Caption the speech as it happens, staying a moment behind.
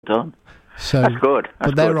done. So, that's good.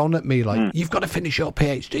 But they're on at me like, you've got to finish your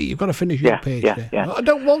PhD. You've got to finish your PhD. Yeah. I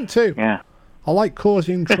don't want to. Yeah. I like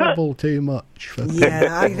causing trouble too much.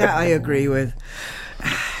 That I agree with.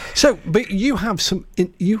 So, but you have some.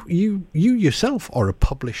 You yourself are a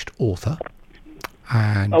published author.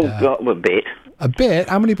 And God, a bit. A bit.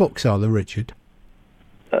 How many books are there, Richard?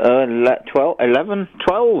 12, 11,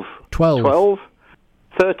 12. 12.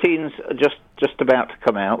 13's just about to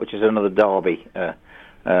come out, which is another Derby.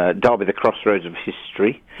 Derby, the Crossroads of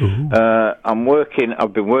History. I've been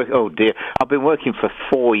working for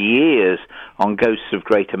 4 years on Ghosts of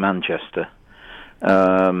Greater Manchester.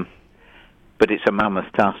 But it's a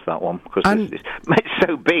mammoth task, that one, because it's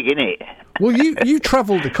so big, isn't it? Well, you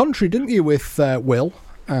travelled the country, didn't you, with Will?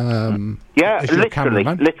 Literally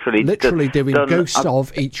doing ghosts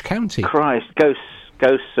of each county. Christ,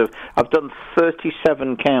 ghosts of... I've done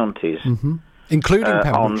 37 counties. Mm-hmm. Including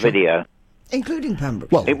Pembrokeshire. On video. Including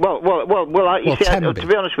Pembrokeshire. To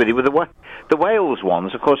be honest with you, with the Wales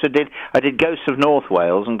ones, of course, I did Ghosts of North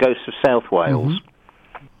Wales and Ghosts of South Wales.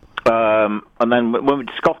 Mm-hmm. And then when we went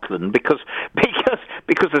to Scotland, because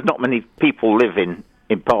there's not many people live in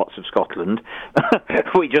parts of Scotland,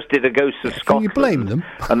 we just did a Ghost of Scotland. Can you blame them?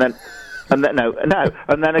 And then and then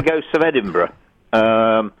a Ghost of Edinburgh.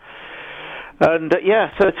 And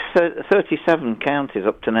 37 counties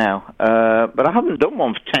up to now. But I haven't done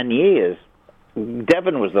one for 10 years.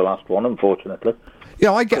 Devon was the last one, unfortunately.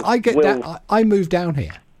 Yeah, I get down. I moved down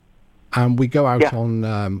here, and we go out on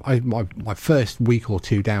my first week or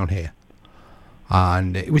two down here,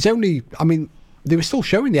 and it was only. I mean, they were still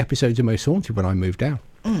showing the episodes of Most Haunted when I moved down,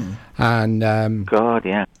 and God,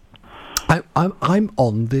 yeah. I'm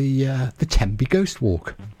on the Tenby Ghost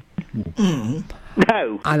Walk. No,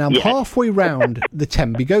 and I'm halfway round the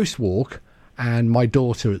Tenby Ghost Walk, and my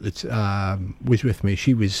daughter at the was with me.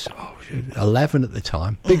 She was 11 at the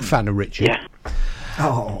time. Big fan of Richard. Yeah.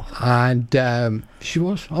 Oh. And she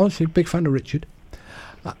was honestly a big fan of Richard.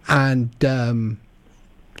 And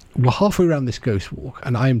we're halfway around this ghost walk,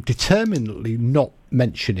 and I am determinedly not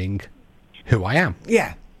mentioning who I am.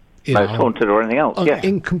 Yeah. Most Haunted or anything else.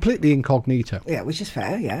 Completely incognito. Yeah, which is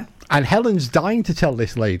fair. Yeah. And Helen's dying to tell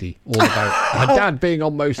this lady all about her dad being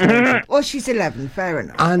on Most Haunted. Well, she's 11, fair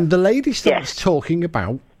enough. And the lady starts talking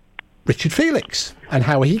about Richard Felix and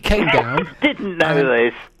how he came down. Didn't know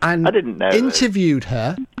this. And I didn't know interviewed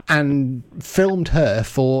her and filmed her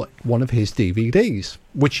for one of his DVDs,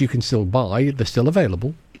 which you can still buy. They're still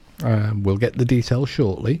available. We'll get the details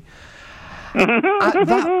shortly.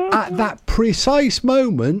 At that precise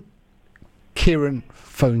moment, Kieran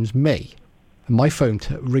phones me. My phone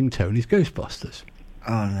ringtone is Ghostbusters.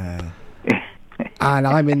 Oh, no. And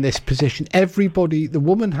I'm in this position. Everybody, the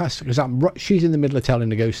woman has to, because she's in the middle of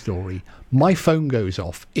telling a ghost story. My phone goes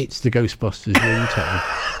off. It's the Ghostbusters ringtone.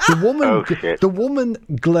 The woman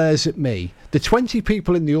glares at me. The 20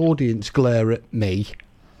 people in the audience glare at me.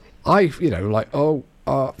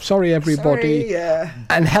 Sorry, everybody. Sorry, yeah.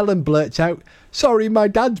 And Helen blurts out, "Sorry, my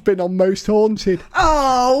dad's been on Most Haunted."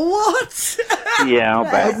 Oh, what? Yeah, I'll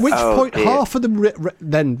bet. At which point, half of them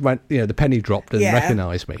then went, the penny dropped and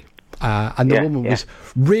recognised me. And the woman was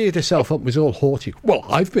reared herself up, was all haughty. "Well,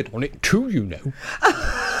 I've been on it too, you know."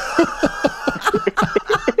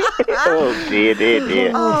 Oh,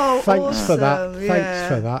 dear. Oh, thanks awesome. for that. Yeah. Thanks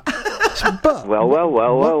for that. But,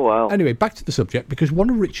 well. Anyway, back to the subject, because one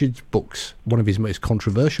of Richard's books, one of his most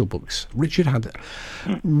controversial books, Richard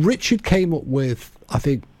came up with, I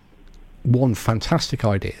think, one fantastic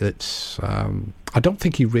idea that's I don't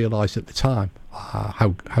think he realised at the time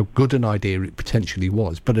how good an idea it potentially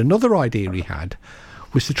was. But another idea he had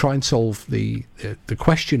was to try and solve the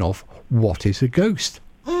question of what is a ghost.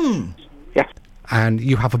 Yeah. And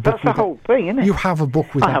you have a book. That's the whole thing, isn't it? You have a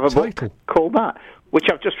book with that title. I have a book called that, which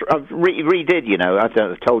I've redid. I don't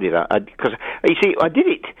have told you that because you see, I did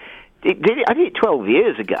it 12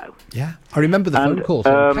 years ago. Yeah, I remember the phone call.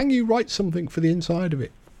 Saying, can you write something for the inside of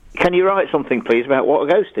it? Can you write something, please, about what a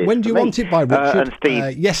ghost is? When do you want it by, Richard? And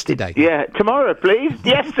Steve. Yesterday. Yeah, tomorrow, please.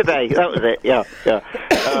 Yesterday. That was it. Yeah.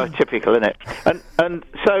 Typical, isn't it? And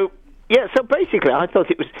so basically, I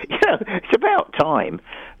thought it was, it's about time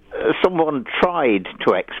someone tried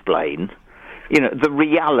to explain, the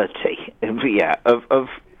reality, of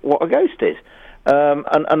what a ghost is. And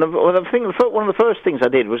one of the first things I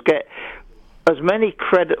did was get as many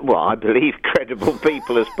credible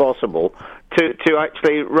people as possible to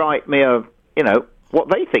actually write me what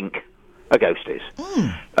they think a ghost is.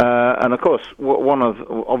 And of course,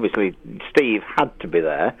 obviously Steve had to be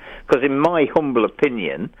there, because in my humble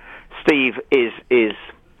opinion, Steve is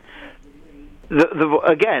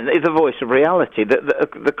the voice of reality,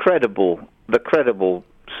 the credible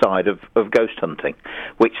side of ghost hunting,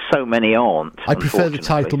 which so many aren't. I prefer the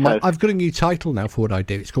title. So, I've got a new title now for what I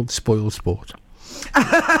do. It's called Spoil Sport.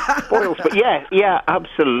 spoil sport, yeah,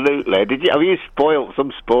 absolutely. Have you spoiled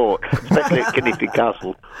some sport, especially at Kinnington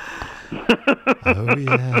Castle? Oh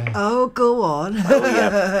yeah. Oh, go on. Oh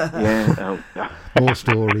yeah. More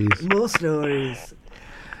stories. More stories.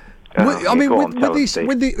 I mean, go on, tell us, I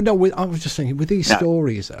was just thinking, with these No.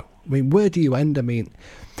 stories, though, I mean, where do you end? I mean,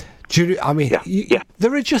 Yeah.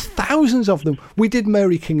 there are just thousands of them. We did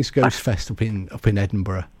Mary King's Ghost Fest up in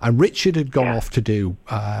Edinburgh, and Richard had gone off to do,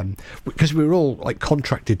 because we were all like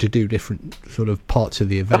contracted to do different sort of parts of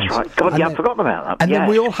the event. That's right. God, I've forgotten about that. And yes. then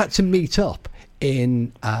we all had to meet up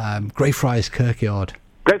in Greyfriars Kirkyard.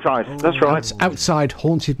 Greyfriars, that's right. It's outside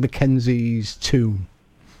Haunted Mackenzie's tomb.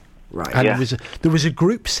 Right. And Yeah. there was a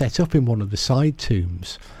group set up in one of the side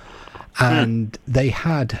tombs, and they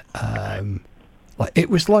had it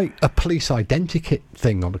was like a police identikit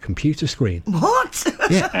thing on a computer screen. What?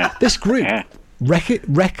 Yeah, this group Yeah.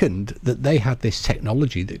 reckoned that they had this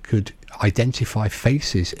technology that could identify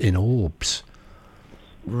faces in orbs,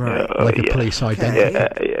 Right. like a police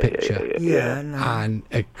identikit picture, Yeah, no. and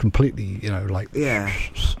completely, like Yeah.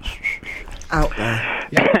 Out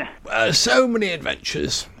there. so many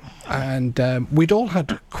adventures. And we'd all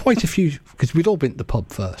had quite a few, because we'd all been to the pub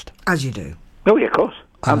first. As you do. Oh, yeah, of course.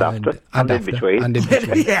 And after. And in between. And in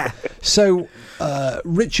between. Yeah. So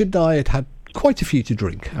Richard and I had quite a few to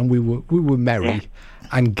drink, and we were merry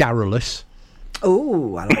and garrulous.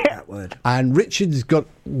 Oh, I like that word. And Richard's got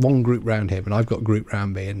one group round him, and I've got a group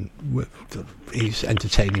round me, and he's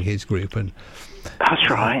entertaining his group. And That's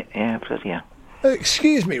right. Yeah, bloody hell.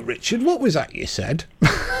 excuse me, Richard, what was that you said?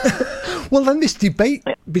 Well, then this debate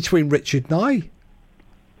between Richard and I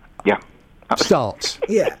Yeah. starts.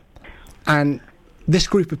 Yeah. And this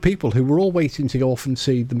group of people who were all waiting to go off and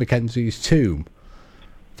see the Mackenzie's tomb,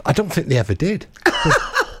 I don't think they ever did.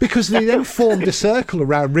 Because they then formed a circle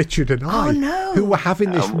around Richard and I, Oh, no. who were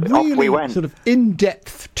having this Off we really went. sort of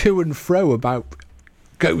in-depth to and fro about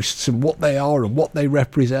ghosts and what they are and what they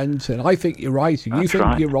represent. And I think you're right and you That's think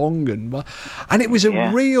right. you're wrong. And it was a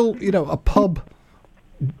Yeah. real, a pub,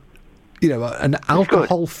 an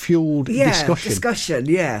alcohol-fueled Yeah. discussion.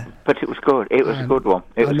 Yeah. But it was good. It was a good one.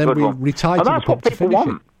 It was and a then good we one. retired And to the that's what pub to people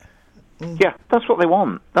finish want. Yeah, that's what they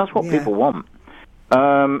want. That's what Yeah. people want.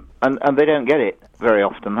 And they don't get it very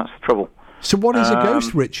often. That's the trouble. So what is a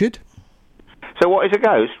ghost, Richard? So what is a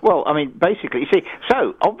ghost? Well, I mean, basically, you see,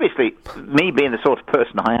 so obviously, me being the sort of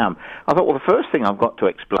person I am, I thought, well, the first thing I've got to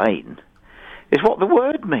explain is what the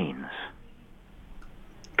word means.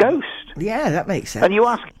 Ghost. Yeah, that makes sense. And you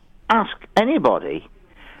ask anybody,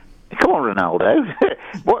 come on, Ronaldo,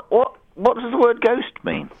 what does the word ghost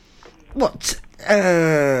mean? What?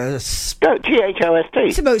 Ghost.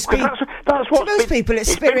 To most people, That's what to most people,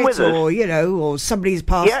 it's been with spirits us. or somebody's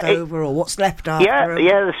passed over or what's left after them.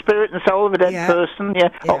 The spirit and soul of a dead Yeah. person. Yeah,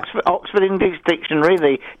 Yeah. Oxford English Dictionary,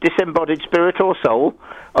 the disembodied spirit or soul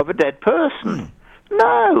of a dead person.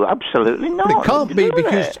 No, absolutely not. But it can't be, Do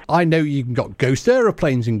because it. I know you've got ghost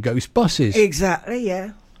aeroplanes and ghost buses. Exactly,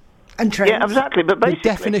 yeah. And trains. Yeah, exactly. But The basically,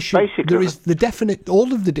 definition, there is the definite.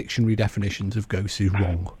 All of the dictionary definitions of ghosts is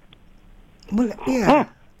wrong. Well, yeah.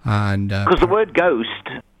 And because the word ghost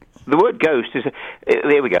is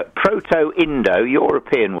there we go,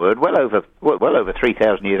 Proto-Indo-European word, well over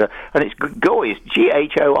 3,000 years ago, and it's goizd,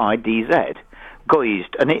 Ghoidz,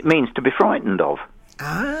 goizd, and it means to be frightened of.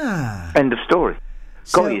 Ah. End of story.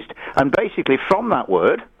 So- Goizd, and basically from that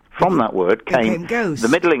word came ghost. the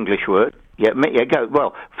Middle English word.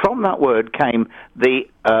 Well, from that word came the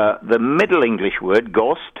Middle English word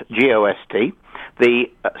Gost, G-O-S-T, the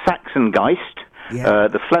Saxon Geist,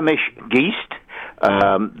 the Flemish Geist,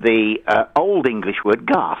 the Old English word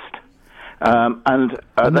Gast, and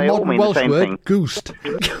the they all modern mean Welsh the same word thing. goosed.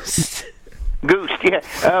 Goose, yeah.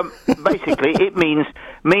 Basically, it means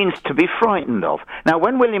to be frightened of. Now,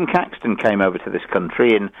 when William Caxton came over to this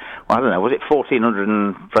country in, I don't know, was it 1400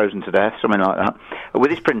 and frozen to death, something like that,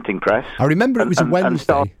 with his printing press? I remember it was a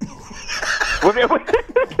Wednesday.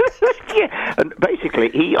 Yeah, and basically,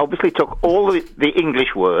 he obviously took all the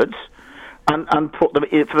English words and put them,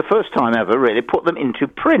 for the first time ever, really, put them into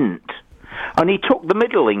print. And he took the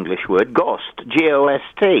Middle English word, Gost,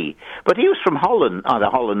 G-O-S-T, but he was from Holland, either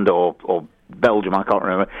Holland or Belgium, I can't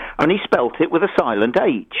remember, and he spelt it with a silent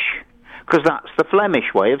H, because that's the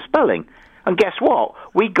Flemish way of spelling. And guess what?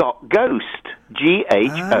 We got ghost,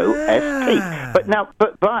 G-H-O-S-T. But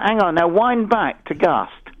hang on, now wind back to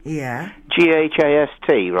gust, Yeah.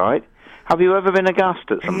 G-H-A-S-T, right? Have you ever been aghast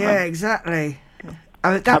at something? Yeah, exactly.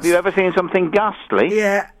 Have you ever seen something ghastly?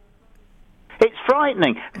 Yeah. It's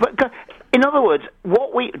frightening. But In other words,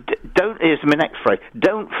 what we don't is my next phrase.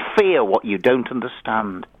 Don't fear what you don't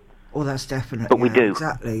understand. Oh, that's definite. But we do.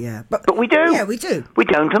 Exactly, yeah. But we do. Yeah, we do. We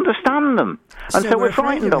don't understand them. And so we're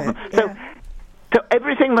frightened of them. So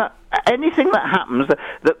anything that happens,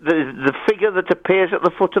 the figure that appears at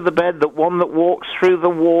the foot of the bed, the one that walks through the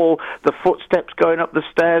wall, the footsteps going up the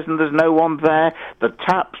stairs and there's no one there, the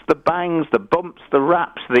taps, the bangs, the bumps, the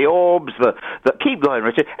raps, the orbs, the keep going,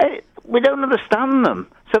 Richard. We don't understand them.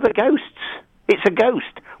 So they're ghosts. It's a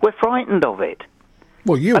ghost. We're frightened of it.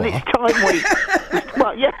 Well, you and are. It's time we...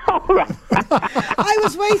 well, yeah, all right. I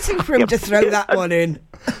was waiting for him to throw that one in.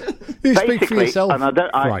 You speak for yourself. And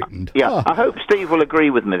frightened. I hope Steve will agree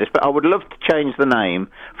with me this, but I would love to change the name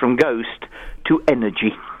from ghost to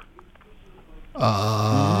energy.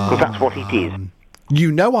 Because that's what it is.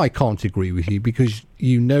 You know I can't agree with you because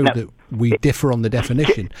you know that we differ on the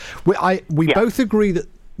definition. We both agree that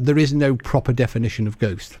there is no proper definition of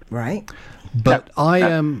ghost. Right. But I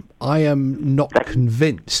am not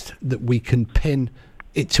convinced that we can pin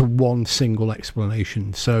it to one single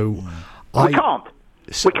explanation. So we can't.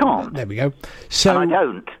 We can't. There we go. So and I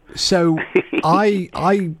don't. So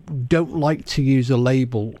I don't like to use a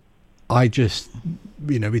label. I just,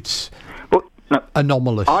 it's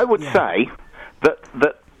anomalous. I would say that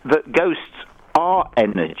ghosts are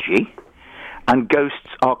energy, and ghosts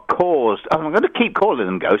are caused. I'm going to keep calling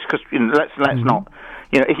them ghosts because let's not.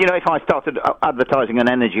 If I started advertising an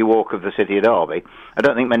energy walk of the city of Derby, I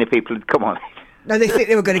don't think many people would come on it. No, they think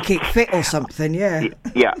they were going to keep fit or something. Yeah.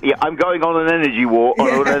 Yeah. I'm going on an energy walk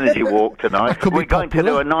tonight. We're going to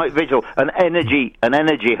do a night vigil, an energy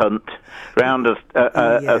hunt round us.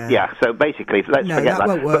 So basically, let's forget that.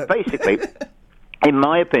 Won't work. But basically, in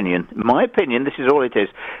my opinion, this is all it is.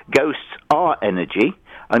 Ghosts are energy,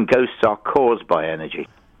 and ghosts are caused by energy.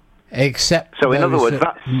 Except, so in other words,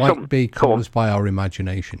 that might be caused by our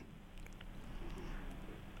imagination.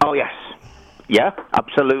 Oh yes. Yeah,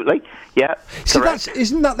 absolutely. Yeah. See,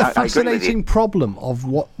 isn't that the fascinating problem of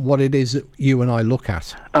what it is that you and I look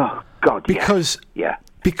at? Oh God, because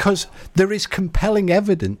there is compelling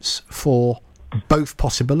evidence for both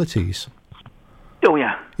possibilities. Oh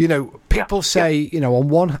yeah. People say,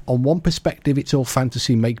 on one perspective, it's all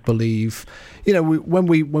fantasy, make believe. When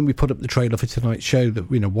we put up the trailer for tonight's show, that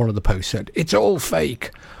one of the posts said it's all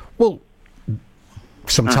fake. Well,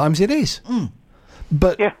 sometimes it is.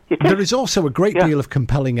 But there is also a great deal of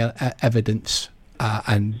compelling evidence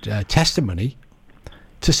and testimony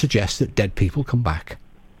to suggest that dead people come back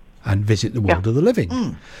and visit the world of the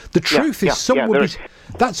living. The truth is,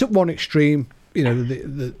 that's at one extreme.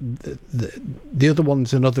 The other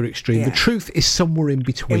one's another extreme. Yeah. The truth is somewhere in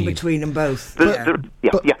between. In between them both.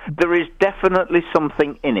 There is definitely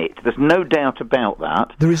something in it. There's no doubt about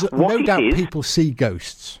that. There is no doubt people see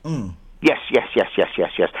ghosts. Yes. You see,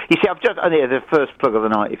 I've just the first plug of the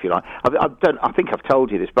night, if you like. I think I've told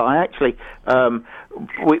you this, but I actually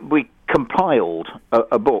we compiled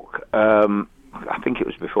a book. I think it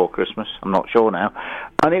was before Christmas. I'm not sure now,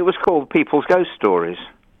 and it was called People's Ghost Stories.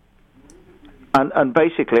 And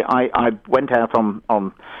basically, I went out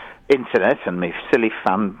on internet and my silly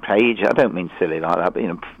fan page. I don't mean silly like that, but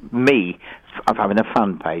me. Of having a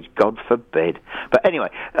fan page, God forbid. But anyway,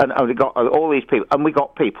 and we got all these people, and we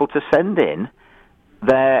got people to send in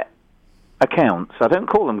their accounts. I don't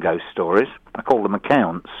call them ghost stories; I call them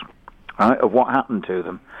accounts, right, of what happened to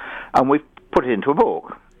them, and we've put it into a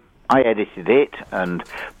book. I edited it and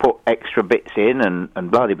put extra bits in, and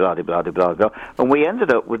blah blah blah blah blah blah, and we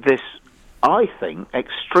ended up with this, I think,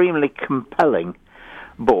 extremely compelling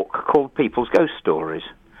book called People's Ghost Stories,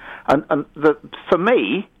 and for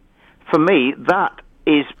me, that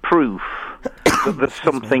is proof that there's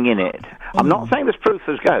something in it. I'm not saying there's proof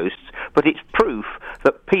there's ghosts, but it's proof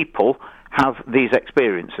that people have these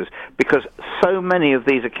experiences, because so many of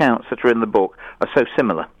these accounts that are in the book are so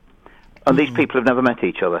similar. And these people have never met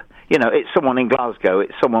each other. It's someone in Glasgow,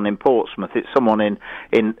 it's someone in Portsmouth, it's someone in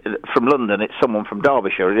from London, it's someone from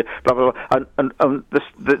Derbyshire, blah, blah, blah. And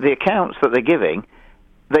the accounts that they're giving,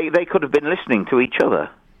 they could have been listening to each other.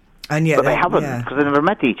 And yet but they haven't, because they've never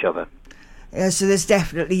met each other. Yeah, so there's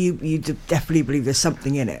definitely you definitely believe there's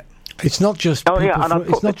something in it. It's not just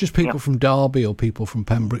people from Derby or people from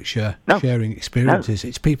Pembrokeshire sharing experiences.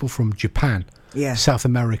 It's people from Japan, South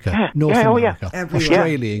America, North America,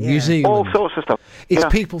 Australia, New Zealand, all sorts of stuff. It's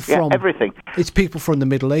people from everything. It's people from the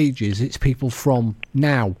Middle Ages. It's people from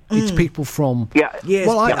now. It's people from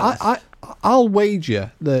I'll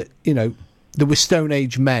wager that there were Stone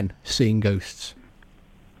Age men seeing ghosts.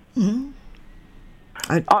 There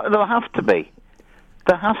have to be.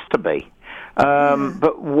 There has to be.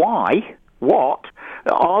 But why? What?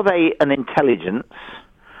 Are they an intelligence?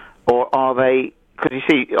 or are they? Because you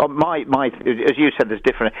see, my as you said, there's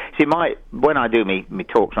different. See, when I do me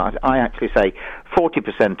talks, I actually say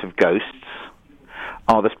 40% of ghosts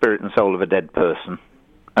are the spirit and soul of a dead person,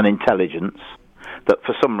 an intelligence that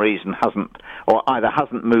for some reason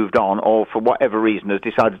hasn't moved on, or for whatever reason has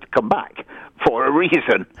decided to come back for a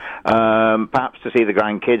reason, perhaps to see the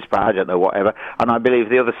grandkids, but I don't know, whatever. And I believe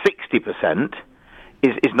the other 60%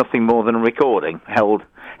 is nothing more than a recording held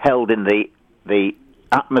in the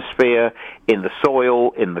atmosphere, in the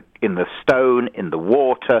soil, in the stone, in the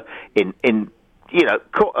water, in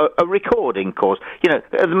a recording course.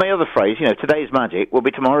 My other phrase, today's magic will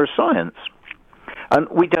be tomorrow's science, and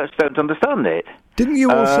we just don't understand it. Didn't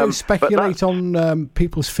you also speculate on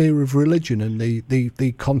people's fear of religion and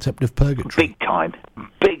the concept of purgatory? Big time.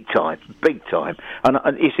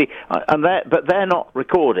 And you see, but they're not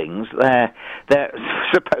recordings. They're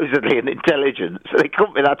supposedly an intelligence. They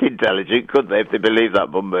couldn't be that intelligent, could they, if they believe that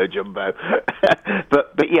mumbo jumbo?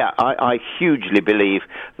 but yeah, I hugely believe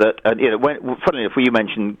that. Funnily enough, you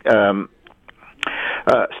mentioned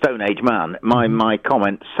Stone Age man. My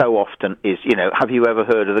comment so often is, have you ever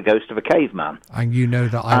heard of the ghost of a caveman? And you know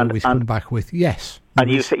that I always come back with yes.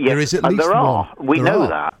 And you say yes, there is at least there are. one. We know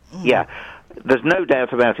that. Yeah. There's no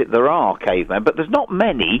doubt about it, there are cavemen, but there's not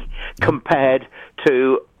many compared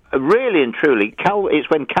to, really and truly, it's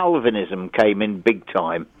when Calvinism came in big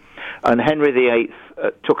time, and Henry VIII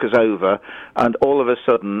took us over, and all of a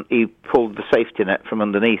sudden he pulled the safety net from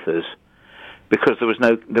underneath us, because there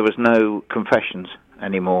was no confessions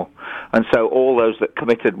anymore. And so all those that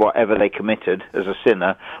committed whatever they committed as a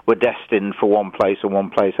sinner were destined for one place and one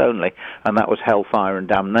place only, and that was hellfire and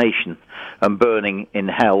damnation, and burning in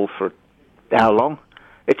hell for how long?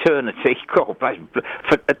 Eternity. God,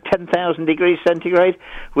 for 10,000 degrees centigrade,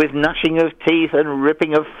 with gnashing of teeth and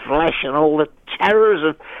ripping of flesh and all the terrors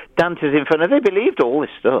of Dante's Inferno. They believed all this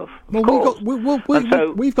stuff. Well,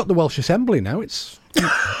 we've got the Welsh Assembly now. It's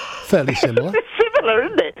fairly similar. It's similar,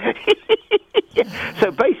 isn't it?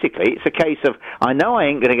 So basically, it's a case of, I know I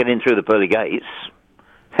ain't going to get in through the pearly gates.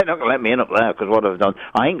 They're not going to let me in up there, because what I've done,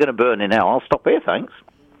 I ain't going to burn in hell. I'll stop here, thanks.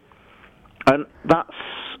 And that's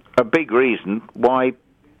a big reason why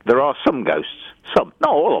there are some ghosts, some, not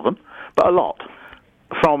all of them, but a lot,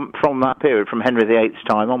 from that period, from Henry VIII's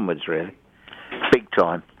time onwards, really. Big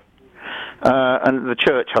time. And the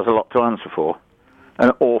church has a lot to answer for,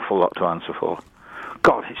 an awful lot to answer for.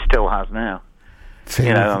 God, it still has now.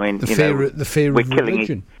 Fear of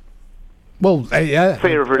religion. Well, yeah.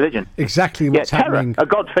 Fear of religion. Exactly what's happening. A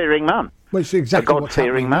God-fearing man. Well, it's exactly what's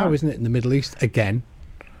happening now, isn't it, in the Middle East, again.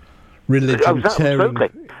 Religion tearing.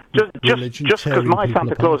 Just because my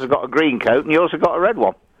Santa Claus has got a green coat and yours has got a red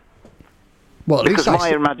one. Well, because my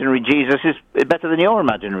imaginary Jesus is better than your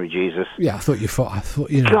imaginary Jesus. Yeah, I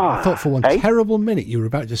thought for one terrible minute you were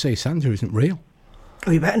about to say Santa isn't real.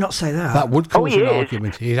 Oh, you better not say that. That would cause an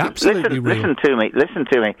argument. He's absolutely real. Listen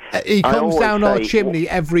to me. He comes down our chimney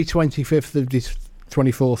every 25th of this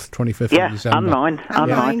 24th, 25th of December. And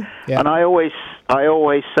mine. Yeah. And I always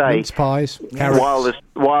say, mince pies, carrots.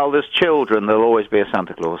 While there's children, there'll always be a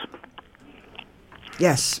Santa Claus.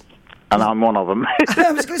 Yes. And I'm one of them.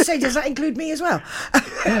 I was going to say, does that include me as well?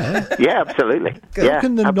 Yeah, absolutely. How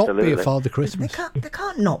can there not be a Father Christmas? There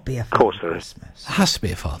can't not be a Father Christmas. There has to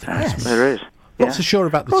be a Father Christmas. There is. Not so sure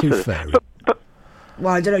about the tooth fairy.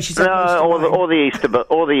 Well, I don't know. She said or the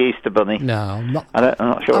Easter Bunny. No, I'm not. I'm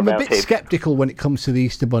not sure I'm about a bit sceptical when it comes to the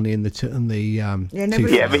Easter Bunny and the tooth fairy. Yeah,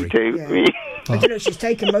 me too. Yeah. I don't know. She's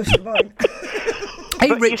taken most of mine.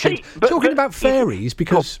 Hey, Richard, talking about fairies,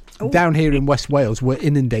 because down here in West Wales we're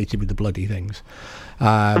inundated with the bloody things.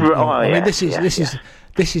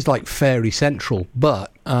 This is like fairy central,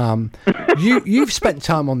 but you've spent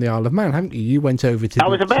time on the Isle of Man, haven't you? You went over to. I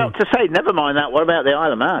was about to say, never mind that. What about the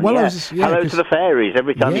Isle of Man? Well, hello to the fairies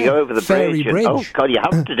every time you go over the bridge. Oh God, you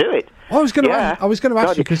have to do it. I was going to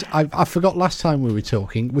ask you, because I forgot last time we were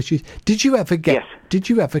talking, which is, did you ever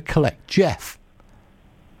collect Jeff?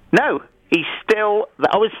 No. He's still.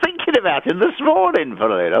 I was thinking about him this morning,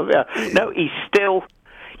 funnily enough. Yeah. No, he's still.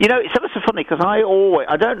 It's ever so funny, because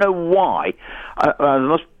I don't know why,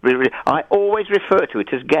 I always refer to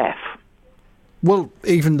it as Geff. Well,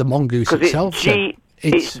 even the mongoose itself.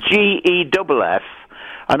 It's Geff,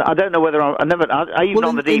 and I don't know whether I even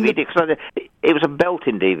on the DVD, because it was a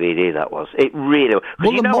belting DVD, that was. It really was.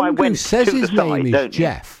 Well, the mongoose says his name is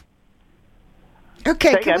Jeff.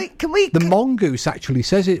 Okay, can we? The mongoose actually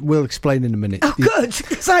says it. We'll explain in a minute. Oh, good,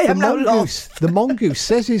 because I am now lost. The mongoose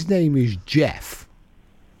says his name is Jeff.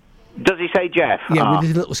 Does he say Jeff? Yeah, with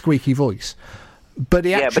his little squeaky voice. But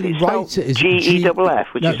he actually writes it as G-E-F-F,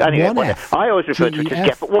 which is anyway. one F. I always refer to it as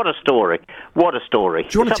Jeff. But what a story! What a story! Do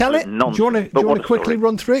you want to tell it? Do you want to quickly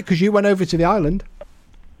run through it? Because you went over to the island.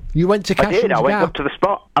 You went to Cashin's Gap. I went up to the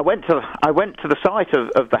spot. I went to the site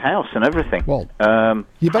of the house and everything. Well,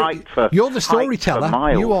 you're the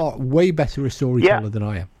storyteller. You are way better a storyteller than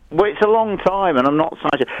I am. Well, it's a long time, and I'm not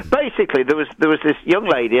cited. Basically, there was this young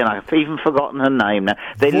lady, and I've even forgotten her name now.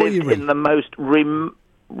 They lived in the most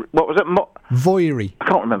what was it? Voirie. I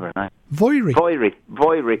can't remember her name.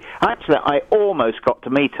 Voirie. Actually, I almost got to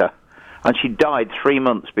meet her, and she died 3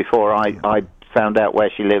 months before I found out where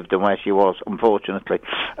she lived and where she was, unfortunately.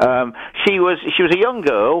 She was a young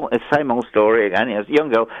girl, the same old story again, a young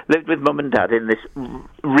girl, lived with mum and dad in this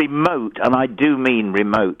remote, and I do mean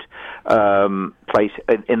remote, place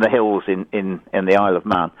in the hills in the Isle of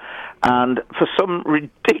Man. And for some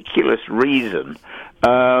ridiculous reason,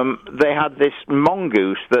 they had this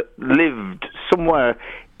mongoose that lived somewhere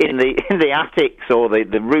in the attics or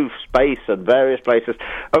the roof space and various places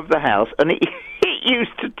of the house, and it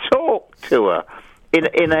used to talk to her in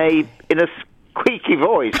a squeaky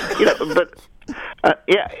voice, But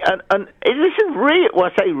and this is real. Well,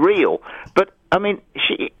 I say real, but I mean,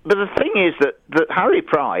 but the thing is that Harry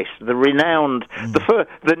Price, the renowned,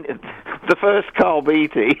 the first Carl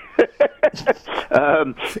Beatty.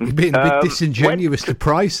 You're being a bit disingenuous to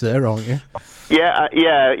Price there, aren't you? Yeah,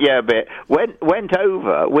 a bit. Went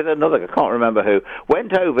over with another, I can't remember who,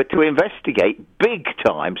 went over to investigate big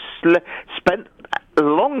time, spent a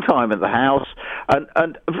long time at the house,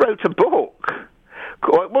 and wrote a book.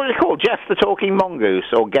 What was it called? Jeff the Talking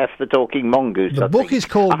Mongoose, or Guess the Talking Mongoose? The book is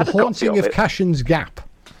called The Haunting of Cashin's Gap.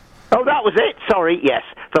 Oh, that was it. Sorry, yes,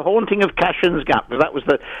 The Haunting of Cashin's Gap. That was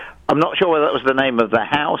I'm not sure whether that was the name of the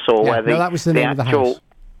house or whether that was the name of the house.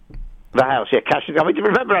 The house, Cashin's Gap. I mean,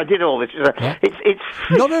 remember, I did all this. It's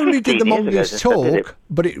not only did the mongoose talk,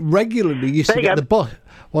 but it regularly used to get the bus.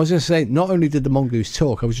 Well, I was going to say, not only did the mongoose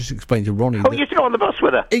talk, I was just explaining to Ronnie. Oh, you used to go on the bus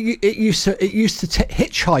with her. It used to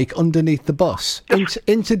hitchhike underneath the bus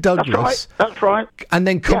into Douglas. That's right. And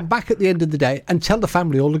then come back at the end of the day and tell the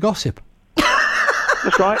family all the gossip.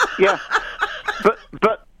 That's right. Yeah. But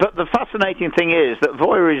the fascinating thing is that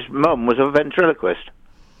Voirie's mum was a ventriloquist.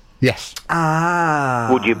 Yes.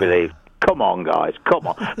 Would you believe? Come on, guys, come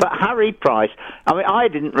on. But Harry Price, I mean, I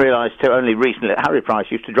didn't realise till only recently that Harry Price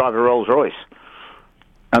used to drive a Rolls Royce.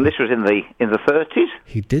 And this was in the 30s.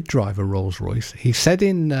 He did drive a Rolls Royce. He said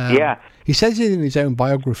he says in his own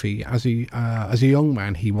biography, as a young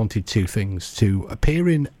man, he wanted two things: to appear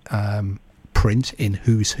in print in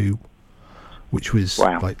Who's Who, which was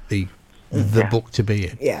like the book to be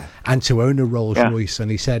in, and to own a Rolls Royce. And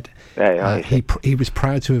he said he was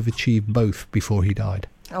proud to have achieved both before he died.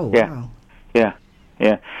 Oh wow! Yeah.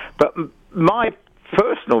 But my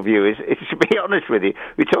personal view is, to be honest with you,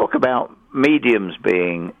 we talk about mediums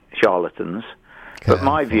being charlatans, but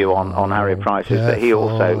my view on Harry Price is that he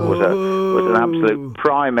also was an absolute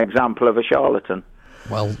prime example of a charlatan.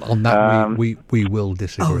 Well, on that we will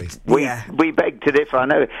disagree. We beg to differ. I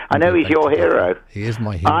know he's your hero. He is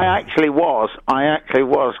my hero. I actually was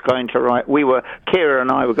going to write. Kira and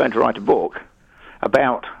I were going to write a book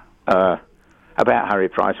about Harry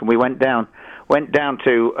Price, and we went down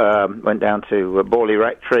to Borley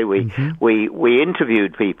Rectory. We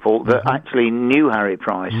interviewed people that actually knew Harry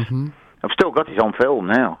Price. Mm-hmm. I've still got it on film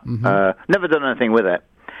now. Mm-hmm. Never done anything with it,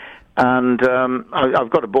 and I've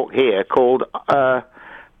got a book here called "I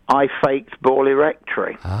Faked Borley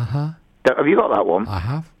Rectory." Uh-huh. Have you got that one? I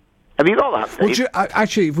have. Have you got that? Well,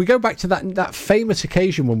 actually, if we go back to that famous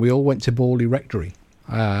occasion when we all went to Borley Rectory,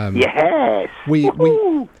 yes, we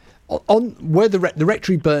on where the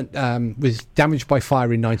rectory burnt was damaged by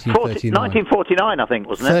fire in 1939. 1949, I think,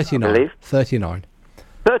 wasn't it? 39. I believe. 39.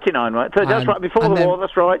 39, right? So that's right before the war.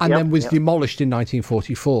 That's right. And then was demolished in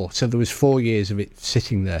 1944. So there was 4 years of it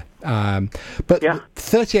sitting there. But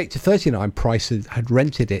 38 to 39, Price had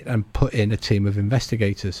rented it and put in a team of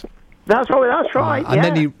investigators. That's right.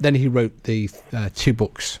 And then he wrote the 2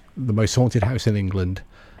 books: The Most Haunted House in England.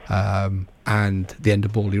 And the end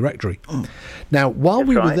of Borley Rectory. Now, while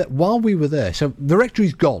we were there, so the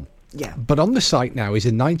rectory's gone. Yeah. But on the site now is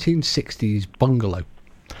a 1960s bungalow.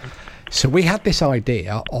 So we had this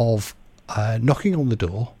idea of knocking on the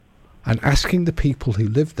door and asking the people who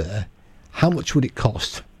lived there how much would it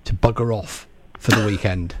cost to bugger off for the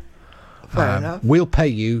weekend. Fair enough. We'll pay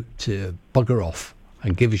you to bugger off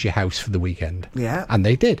and give us your house for the weekend. Yeah. And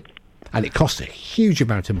they did. And it cost a huge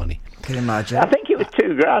amount of money. Can you imagine? I think it was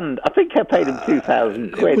 $2,000. I think I paid him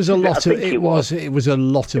 2,000 quid. It was a lot of. It was a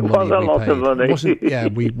lot of money. It was a lot of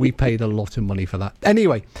money. We paid a lot of money for that.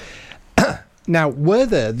 Anyway, now, we're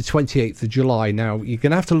there the 28th of July. Now, you're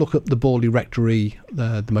going to have to look up the Borley Rectory,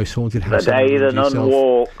 the most haunted house. The day the nun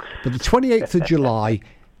walks. But the 28th of July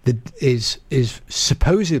is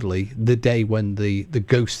supposedly the day when the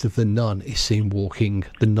ghost of the nun is seen walking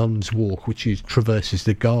the Nun's Walk, which traverses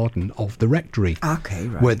the garden of the rectory,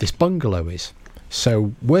 where this bungalow is.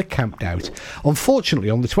 So we're camped out. Unfortunately,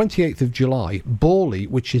 on the 28th of July, Borley,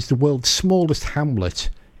 which is the world's smallest hamlet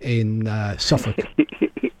in Suffolk.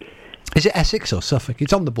 Is it Essex or Suffolk?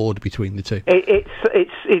 It's on the border between the two. It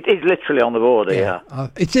is literally on the border. Yeah.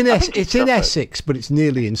 It's in Essex, but it's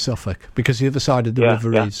nearly in Suffolk because the other side of the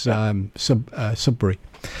river is Sudbury.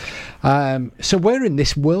 So we're in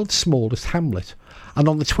this world's smallest hamlet, and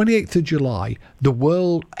on the 28th of July,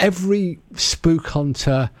 every spook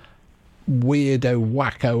hunter, weirdo,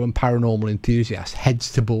 wacko, and paranormal enthusiast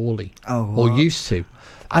heads to Borley, or used to,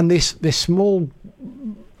 and this small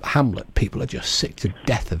hamlet, people are just sick to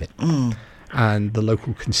death of it, and the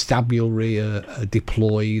local constabulary are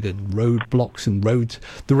deployed, and roadblocks and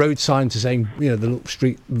the road signs are saying, the little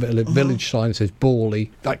street village sign says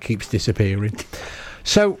Borley, that keeps disappearing.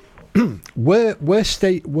 So we've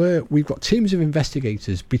got teams of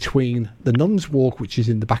investigators between the Nun's Walk, which is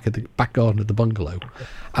in the back garden of the bungalow,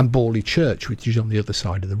 and Borley Church, which is on the other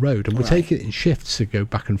side of the road, and we're taking it in shifts to go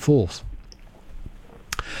back and forth.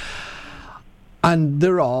 And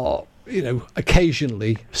there are,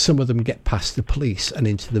 occasionally some of them get past the police and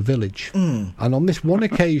into the village. And on this one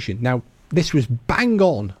occasion, now this was bang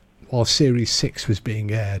on while Series 6 was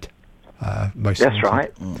being aired. That's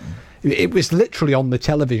right. It was literally on the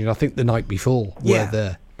television, I think, the night before. We're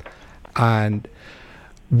there. And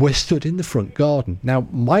we're stood in the front garden. Now,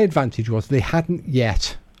 my advantage was they hadn't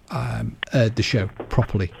yet aired the show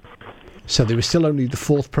properly. So there was still only the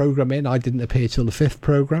 4th programme in. I didn't appear till the 5th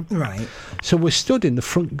programme. Right. So we're stood in the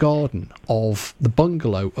front garden of the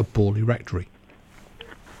bungalow of Borley Rectory.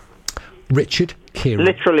 Richard, Kieran.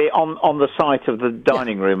 Literally on the site of the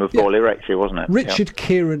dining room of Borley Rectory, wasn't it? Richard,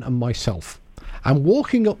 Kieran and myself. And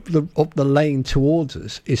walking up the lane towards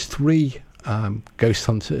us is 3 ghost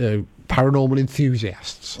hunter, paranormal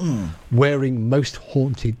enthusiasts wearing most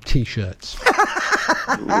haunted T-shirts.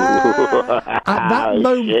 At that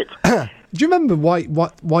moment, do you remember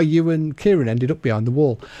why you and Kieran ended up behind the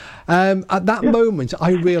wall? At that moment,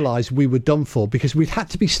 I realised we were done for because we'd had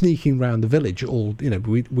to be sneaking around the village. All we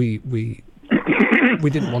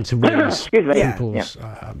didn't want to raise people's.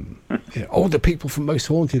 All the people from Most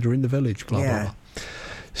Haunted are in the village. Blah blah blah.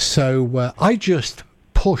 So I just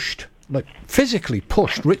physically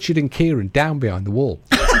pushed Richard and Kieran down behind the wall.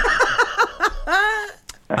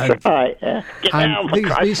 That's right, yeah.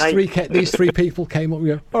 These three people came up and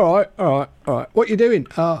go, all right. What are you doing?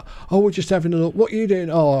 We're just having a look. What are you doing?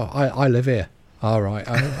 Oh, I live here. All right,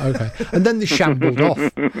 okay. And then they shambled off.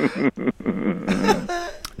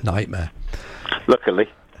 Nightmare. Luckily.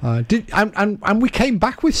 And we came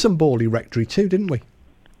back with some Borley Rectory too, didn't we?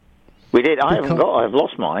 We did. I've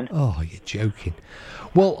lost mine. Oh, you're joking.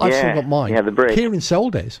 Well, I've still got mine. Yeah, the brick. Kieran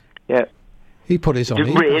sold his. Yeah. He put his on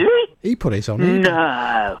eBay. Really? He put his on eBay.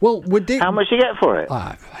 No. Well, how much did you get for it?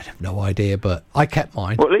 I have no idea, but I kept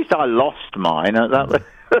mine. Well, at least I lost mine.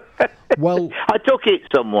 Well, I took it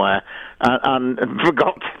somewhere and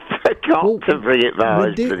forgot to bring it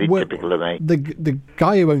back. It's pretty typical of me. The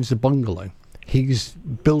guy who owns the bungalow, he's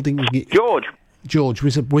building... George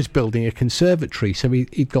was building a conservatory, so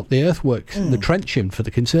he'd got the earthworks and the trenching for the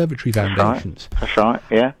conservatory foundations. That's right,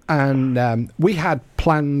 yeah. And we had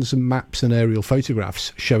plans and maps and aerial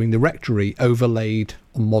photographs showing the rectory overlaid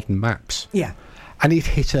on modern maps. Yeah. And he'd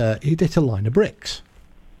hit a line of bricks.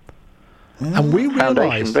 And we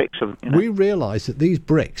realised that these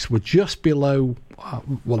bricks were just below,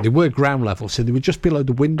 they were ground level, so they were just below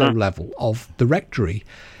the window level of the rectory,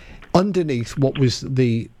 underneath what was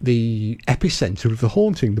the epicentre of the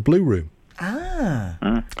haunting, the Blue Room.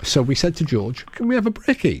 So we said to George, can we have a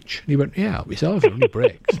brick each? And he went, yeah, it's only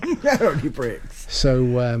bricks. Only bricks.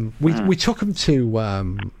 So we took them to,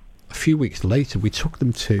 a few weeks later, we took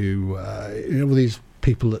them to, these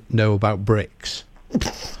people that know about bricks.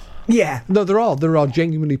 Yeah. No, there are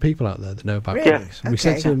genuinely people out there that know about bricks. And we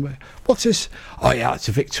said to them, what's this? Oh, yeah, it's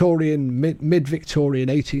a Victorian, mid-Victorian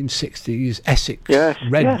 1860s Essex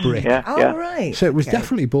red brick. Yeah, oh, right. So it was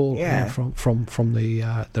definitely bought from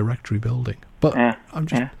the rectory building. But I'm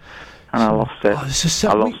just... And I lost it.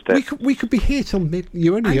 I lost it. We could be here till mid...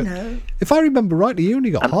 I know. If I remember rightly, you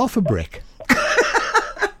only got half a brick.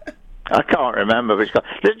 I can't remember, but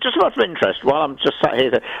just out of interest, while I'm just sat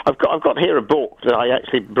here, I've got here a book that I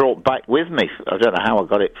actually brought back with me. I don't know how I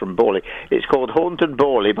got it from Borley. It's called Haunted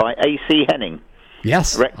Borley by A.C. Henning.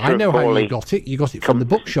 Yes, I know how you got it. You got it from the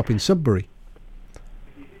bookshop in Sudbury.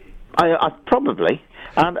 I probably.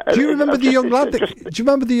 And, do you remember the young lad that? Do you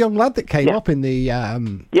remember the young lad that came up in the?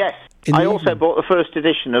 Yes. I also evening? bought the first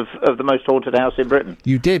edition of The Most Haunted House in Britain.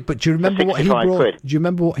 You did, but do you remember what he 65 brought? quid. Do you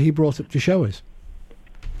remember what he brought up to show us?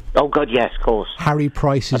 Oh God, yes, of course. Harry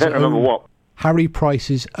Price's. I don't remember what. Harry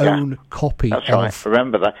Price's own copy. That's of... right. I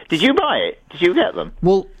remember that. Did you buy it? Did you get them?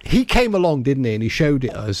 Well, he came along, didn't he? And he showed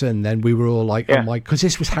it us, and then we were all like, "Oh my!" Because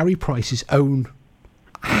this was Harry Price's own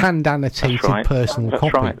hand annotated personal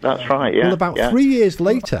copy. That's right. Yeah. Well, about 3 years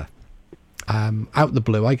later, out the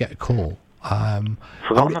blue, I get a call.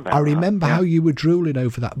 I remember how you were drooling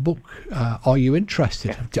over that book. Are you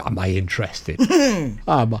interested? Am I interested?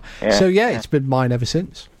 So it's been mine ever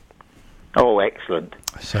since. Oh, excellent.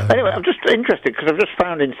 So anyway, I'm just interested because I've just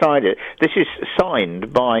found inside it. This is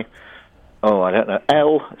signed by, I don't know,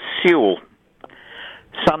 L. Sewell,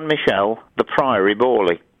 San Michel, the Priory,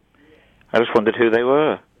 Borley. I just wondered who they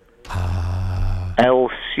were. L.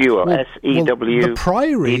 Sewell, S-E-W. The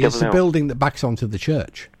Priory is the building that backs onto the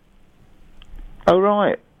church. Oh,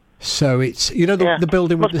 right. So it's, the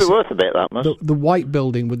building with must be worth a bit, that must. The white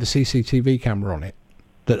building with the CCTV camera on it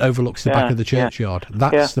that overlooks the back of the churchyard.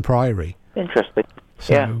 That's the Priory. Interesting.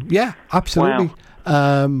 So, absolutely.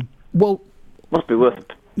 Wow. Must be worth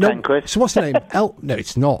 10 quid. So what's the name? No,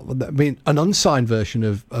 it's not. I mean, an unsigned version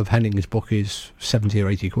of Henning's book is 70 or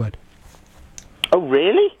 80 quid. Oh,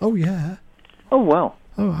 really? Oh, yeah. Oh, well.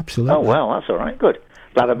 Oh, absolutely. Oh, well, that's all right. Good.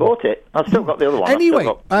 Glad I bought it. I've still got the other one. Anyway,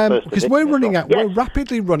 because we're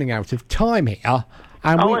rapidly running out of time here.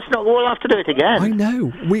 And it's not. We'll have to do it again. I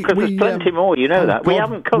know. Because there's plenty more. You know that. We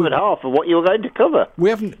haven't covered half of what you were going to cover. We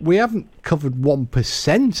haven't covered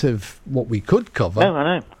 1% of what we could cover. No,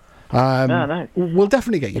 I know. No. We'll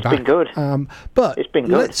definitely get you back. It's been good. But it's been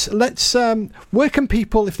good. Let's. Where can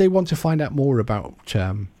people, if they want to find out more about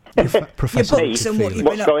Professor books and what you've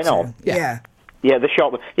what's been going up on? To. Yeah. Yeah, the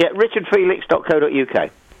shop. Yeah, richardfelix.co.uk.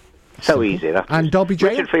 So easy. And Derby Jail?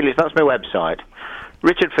 Richard Felix, that's my website.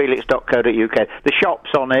 richardfelix.co.uk. The shop's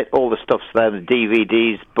on it, all the stuff's there, the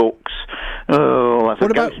DVDs, books. What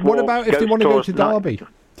about if they want to go to Derby?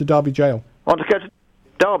 To Derby Jail? Want to go to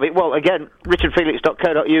Derby? Well, again,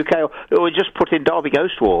 richardfelix.co.uk, or just put in Derby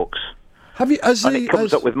Ghost Walks. It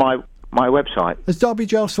comes up with my website. Has Derby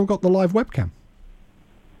Jail still got the live webcam?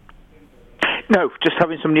 No, just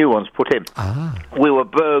having some new ones put in. We were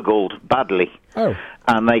burgled badly. Oh.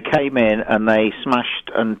 And they came in and they smashed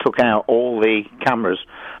and took out all the cameras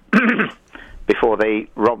before they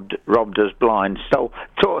robbed us blind. Talk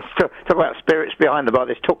about spirits behind the bar.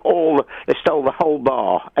 They stole the whole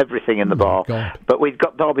bar, everything in the bar. God. But we'd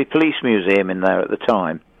got Derby Police Museum in there at the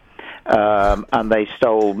time. And they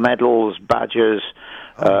stole medals, badges,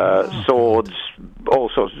 swords, all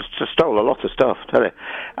sorts. Just stole a lot of stuff, tell you.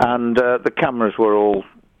 And the cameras were all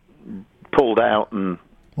pulled out and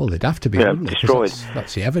they'd have to be destroyed.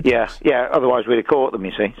 That's the evidence. Yeah. Otherwise, we'd have caught them.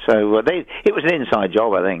 You see, so it was an inside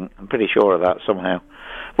job. I think I'm pretty sure of that somehow.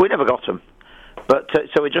 We never got them. But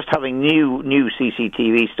so we're just having new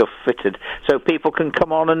CCTV stuff fitted, so people can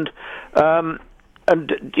come on and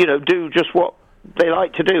do just what they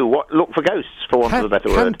like to do. Look for ghosts, for want of a better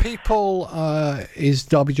word. Can people? Is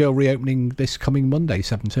Derby Jail reopening this coming Monday,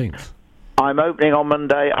 17th? I'm opening on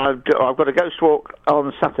Monday. I've got a ghost walk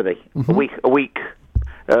on Saturday. A week.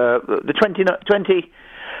 The 20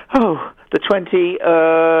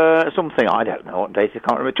 something, I don't know what date, I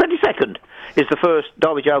can't remember. 22nd is the first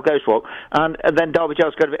Derby Jail Ghost Walk, and then Derby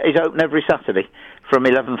Jail's is open every Saturday from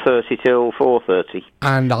 11:30 till 4:30.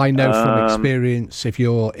 And I know from experience, if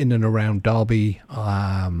you're in and around Derby,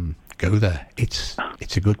 go there. It's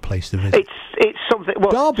a good place to visit. It's something.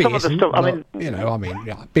 Well, Derby some of the stuff.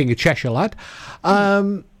 Being a Cheshire lad.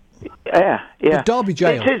 Yeah. The Derby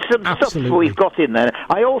Jail. It is some stuff we've got in there.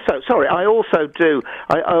 I also do.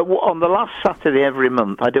 On the last Saturday every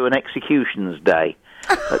month, I do an executions day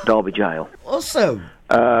at Derby Jail. Awesome.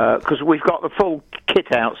 Because we've got the full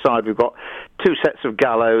kit outside. We've got 2 sets of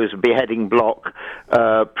gallows, a beheading block,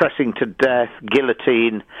 pressing to death,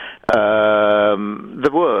 guillotine,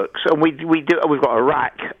 the works, and we've got a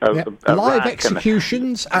rack. Live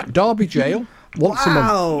executions at Derby Jail once a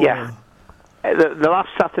month. Yeah. The last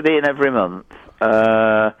Saturday in every month,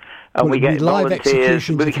 and we get volunteers.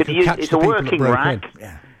 It's a working rack.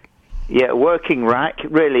 Yeah, working rack,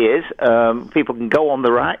 really is. People can go on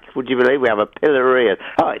the rack. Would you believe we have a pillory?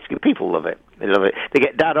 People love it. They love it. They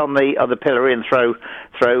get Dad on the pillory and throw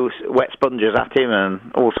wet sponges at him and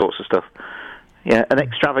all sorts of stuff. Yeah, an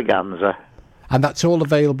extravaganza. And that's all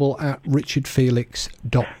available at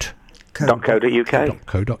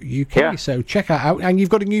richardfelix.co.uk. Yeah. So check that out. And you've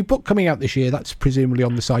got a new book coming out this year. That's presumably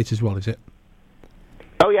on the site as well, is it?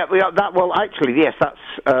 Oh yeah, that. Well, actually, yes, that's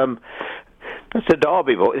a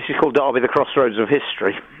Derby book. This is called Derby: The Crossroads of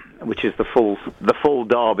History, which is the full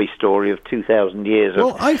Derby story of 2,000 years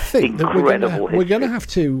of I think incredible that we're going to have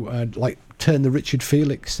to turn the Richard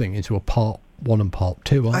Felix thing into a part 1 and part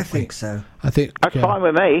 2. I think so. I think that's fine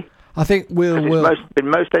with me. I think we'll been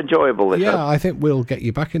most enjoyable. This I think we'll get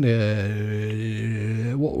you back in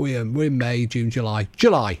we're in May, June, July.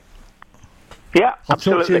 Yeah, I'll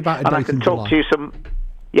absolutely. talk to you about a and I date can in talk July. to you some.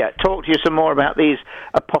 Yeah, talk to you some more about these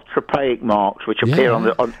apotropaic marks which appear on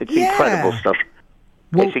it's incredible stuff.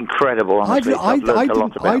 Well, it's incredible. Honestly, I've learned a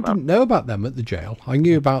lot about I didn't know about them at the jail. I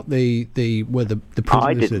knew about the where the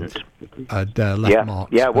prisoners had left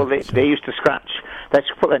marks. Yeah, well, they used to scratch. They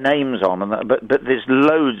put their names on, but there's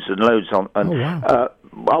loads and loads on. And, wow.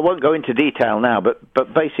 I won't go into detail now, but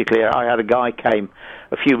basically, I had a guy came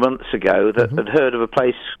a few months ago that had heard of a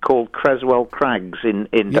place called Creswell Crags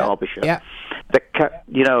in Derbyshire. Yeah.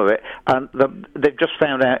 You know it, and they've just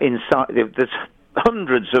found out inside there's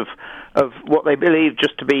hundreds of what they believe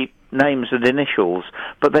just to be names and initials,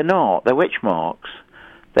 but they're not. They're witch marks.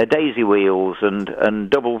 They're daisy wheels and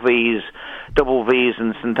double V's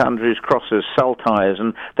and St Andrew's crosses, saltires,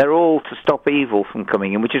 and they're all to stop evil from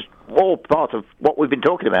coming in, which is all part of what we've been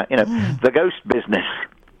talking about, the ghost business.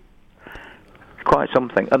 It's quite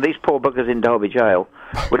something. And these poor buggers in Derby jail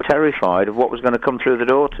were terrified of what was going to come through the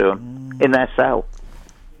door to them in their cell,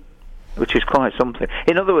 which is quite something.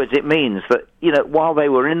 In other words, it means that, while they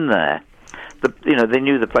were in there, they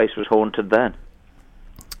knew the place was haunted then.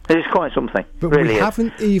 It is quite something. But really we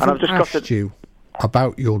haven't even asked you you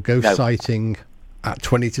about your ghost sighting at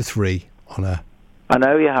 20 to 3 on a... I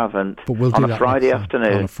know you haven't. But we'll do on that a Friday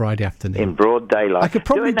afternoon. On a Friday afternoon. In broad daylight. I could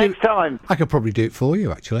probably do it next time. I could probably do it for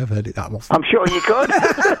you, actually. I've heard it that often. I'm sure you could.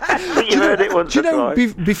 You've heard it once or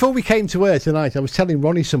twice. Before we came to air tonight, I was telling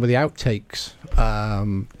Ronnie some of the outtakes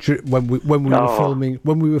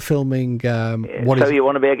when we were filming So You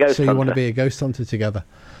Want to Be a Ghost Hunter? So You Want to Be a Ghost Hunter together.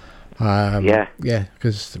 Yeah,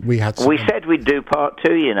 because we had. We said we'd do part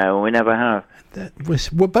 2, and we never have.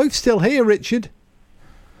 We're both still here, Richard.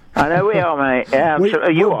 I know we are, mate. Yeah,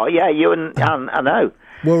 you are. Yeah, you and I know.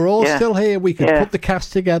 We're all still here. We could put the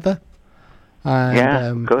cast together.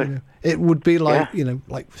 And, good. It would be like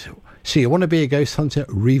So You Want to Be a Ghost Hunter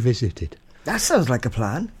revisited. That sounds like a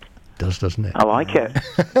plan. Doesn't it? I like it.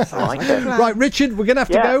 Right, Richard, we're going to have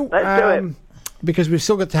to go. Let's do it. Because we've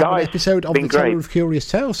still got to have an episode of The Teller of Curious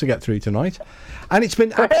Tales to get through tonight. And it's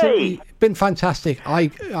been absolutely been fantastic. I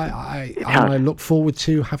look forward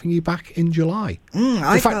to having you back in July.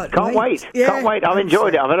 Can't wait. Yeah, can't wait. I've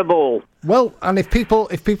enjoyed it. I've had a ball. Well, and if people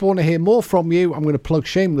want to hear more from you, I'm going to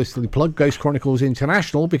shamelessly plug Ghost Chronicles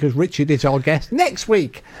International, because Richard is our guest next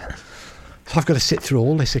week. So I've got to sit through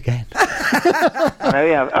all this again.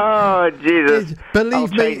 Oh, Jesus.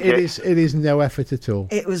 Believe me, it is no effort at all.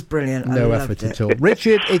 It was brilliant. No effort at all.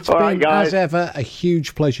 Richard, it's been, as ever, a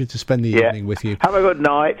huge pleasure to spend the evening with you. Have a good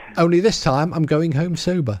night. Only this time, I'm going home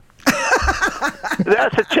sober.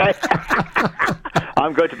 That's a change.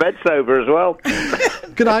 I'm going to bed sober as well.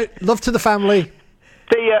 Good night. Love to the family.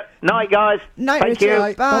 See ya. Night, guys. Night, Thank Richard.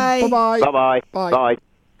 you. Bye. Bye-bye. Bye-bye. Bye. Bye.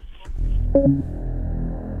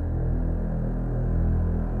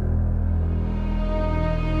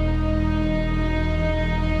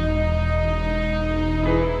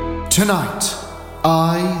 Tonight,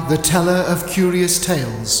 I, the teller of curious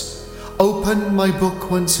tales, open my book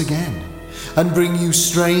once again and bring you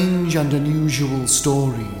strange and unusual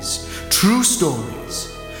stories, true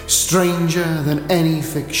stories, stranger than any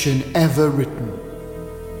fiction ever written.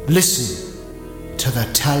 Listen to the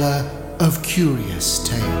teller of curious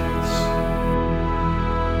tales.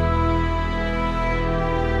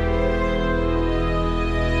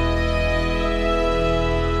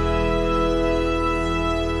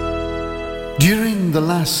 During the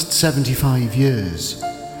last 75 years,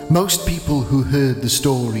 most people who heard the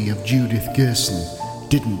story of Judith Gerson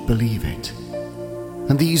didn't believe it.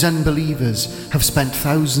 And these unbelievers have spent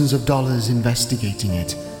thousands of dollars investigating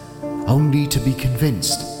it, only to be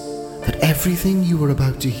convinced that everything you are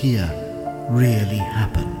about to hear really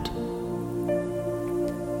happened.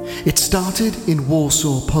 It started in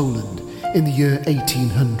Warsaw, Poland in the year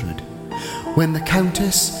 1800, when the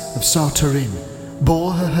Countess of Sartorin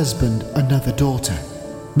bore her husband another daughter,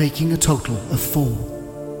 making a total of 4.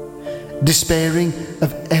 Despairing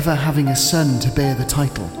of ever having a son to bear the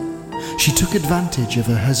title, she took advantage of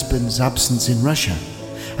her husband's absence in Russia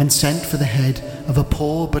and sent for the head of a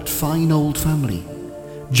poor but fine old family,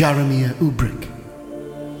 Jaromir Ubrik.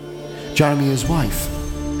 Jaromir's wife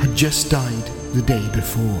had just died the day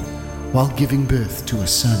before while giving birth to a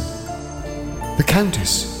son. The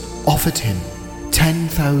Countess offered him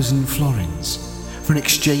 10,000 florins for an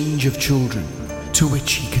exchange of children, to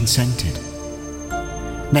which he consented.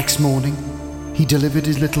 Next morning, he delivered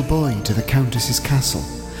his little boy to the Countess's castle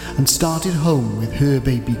and started home with her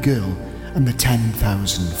baby girl and the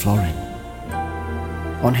 10,000 florin.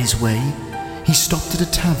 On his way, he stopped at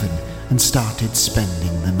a tavern and started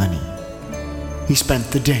spending the money. He spent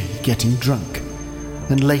the day getting drunk,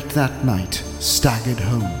 and late that night staggered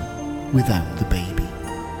home without the baby.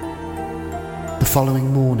 The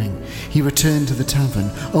following morning, he returned to the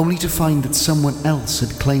tavern only to find that someone else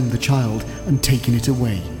had claimed the child and taken it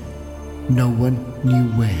away. No one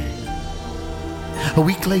knew where. A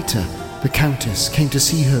week later, the Countess came to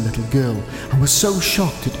see her little girl and was so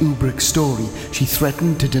shocked at Ubrick's story she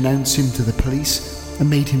threatened to denounce him to the police and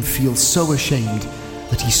made him feel so ashamed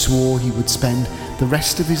that he swore he would spend the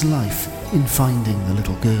rest of his life in finding the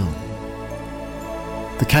little girl.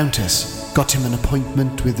 The Countess got him an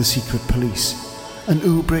appointment with the secret police, and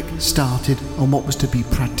Ubrick started on what was to be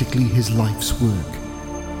practically his life's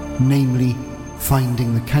work, namely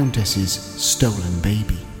finding the Countess's stolen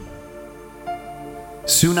baby.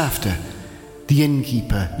 Soon after, the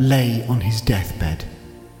innkeeper lay on his deathbed.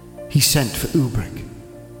 He sent for Ubrick.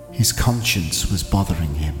 His conscience was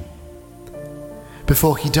bothering him.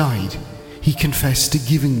 Before he died, he confessed to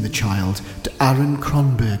giving the child to Aaron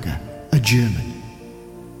Kronberger, a German.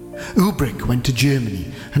 Ubrick went to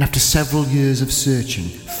Germany and after several years of searching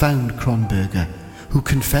found Kronberger, who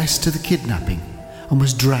confessed to the kidnapping and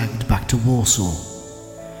was dragged back to Warsaw.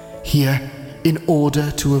 Here, in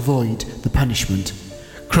order to avoid the punishment,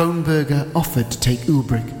 Kronberger offered to take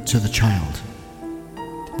Ubrick to the child.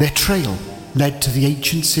 Their trail led to the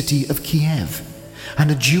ancient city of Kiev and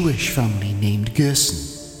a Jewish family named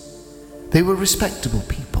Gerson. They were respectable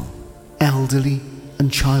people, elderly and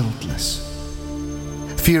childless.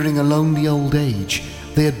 Fearing a lonely old age,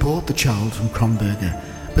 they had bought the child from Kronberger,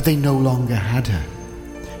 but they no longer had her.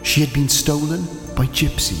 She had been stolen by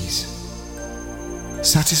gypsies.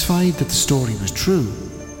 Satisfied that the story was true,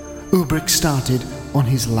 Ubrick started on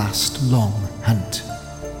his last long hunt.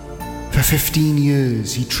 For 15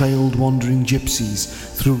 years he trailed wandering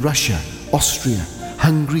gypsies through Russia, Austria,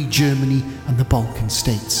 Hungary, Germany and the Balkan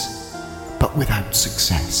states, but without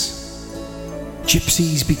success.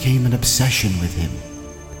 Gypsies became an obsession with him.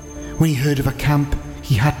 When he heard of a camp,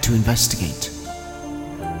 he had to investigate.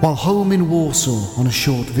 While home in Warsaw on a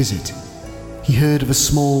short visit, he heard of a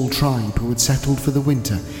small tribe who had settled for the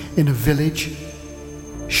winter in a village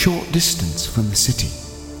short distance from the city.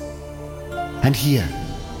 And here,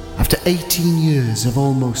 after 18 years of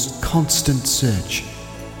almost constant search,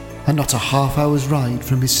 and not a half-hour's ride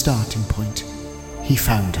from his starting point, he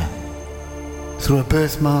found her. Through a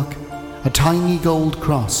birthmark, a tiny gold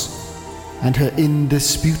cross, and her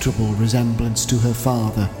indisputable resemblance to her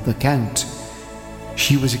father, the Count,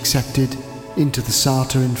 she was accepted into the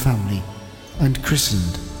Sartorin family and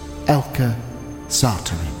christened Elka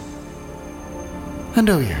Sartorin. And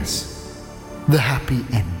oh yes, the happy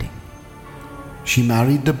ending. She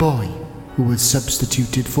married the boy who was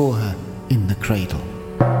substituted for her in the cradle.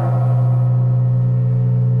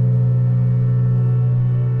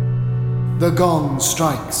 The gong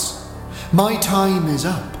strikes. My time is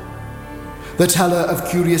up. The teller of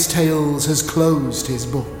curious tales has closed his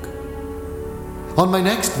book. On my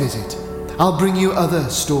next visit, I'll bring you other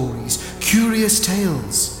stories, curious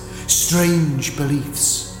tales, strange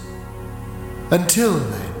beliefs. Until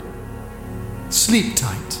then, sleep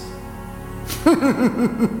tight.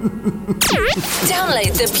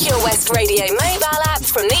 Download the Pure West Radio mobile app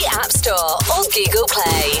from the App Store or Google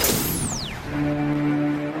Play.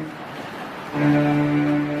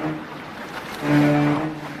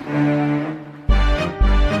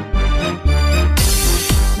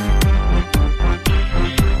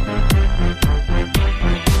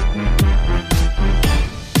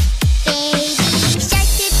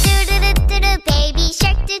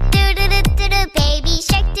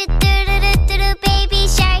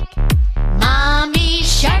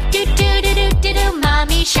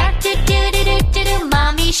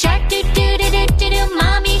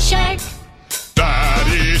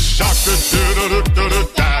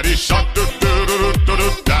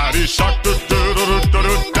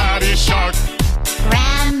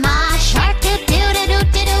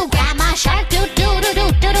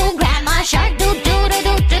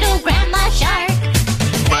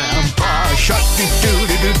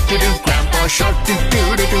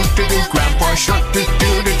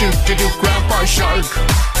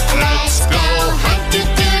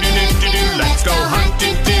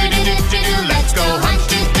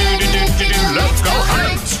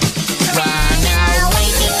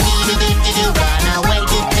 Run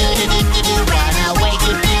away,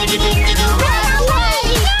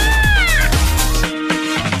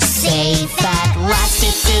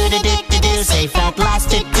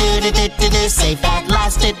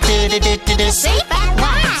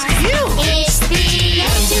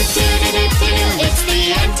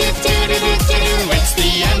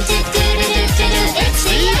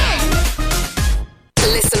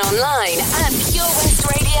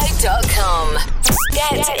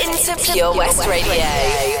 to Pure West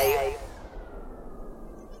Radio.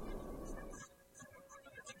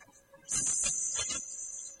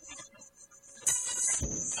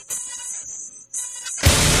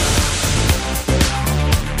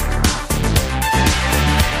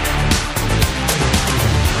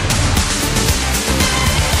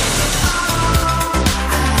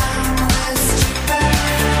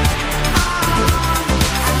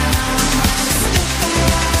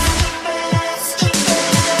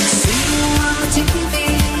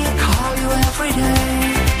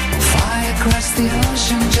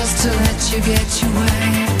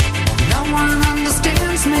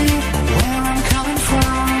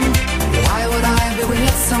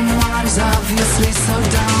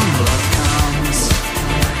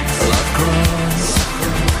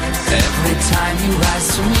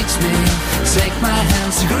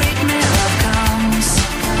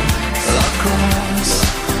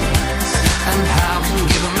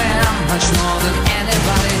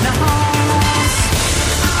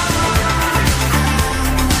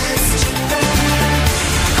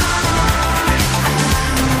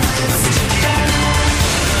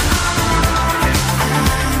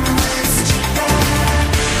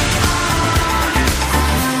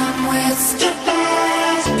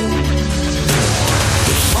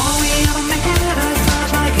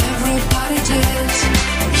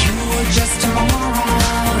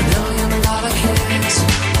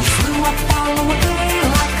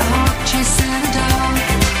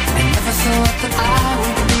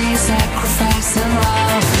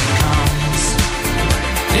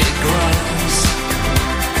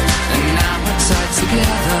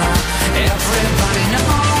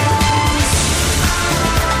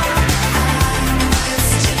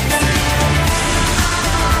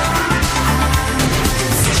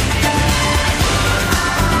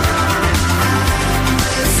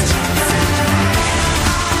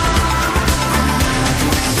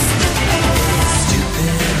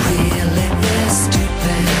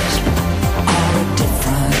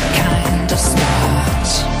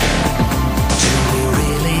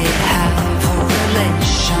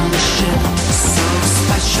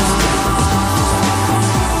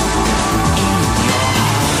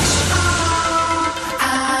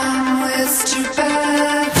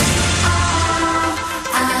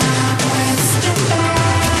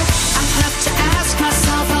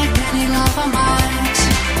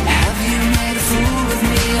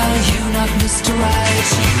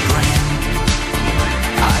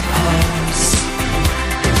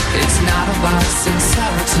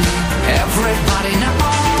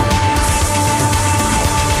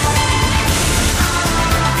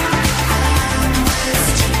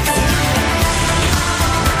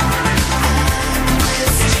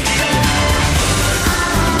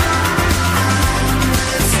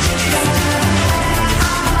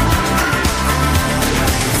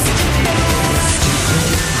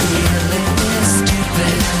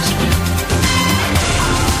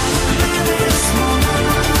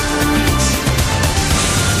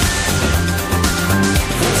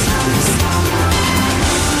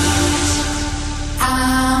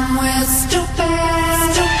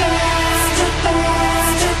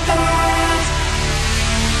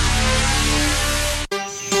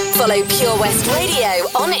 Follow Pure West Radio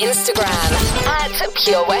on Instagram at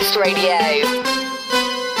Pure West Radio.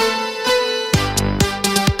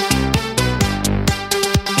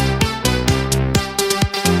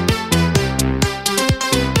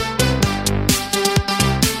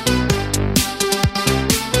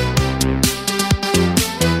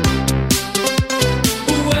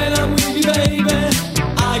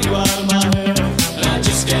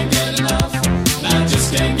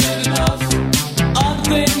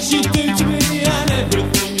 You do to me and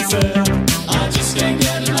everything you said. I just can't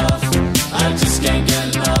get enough. I just can't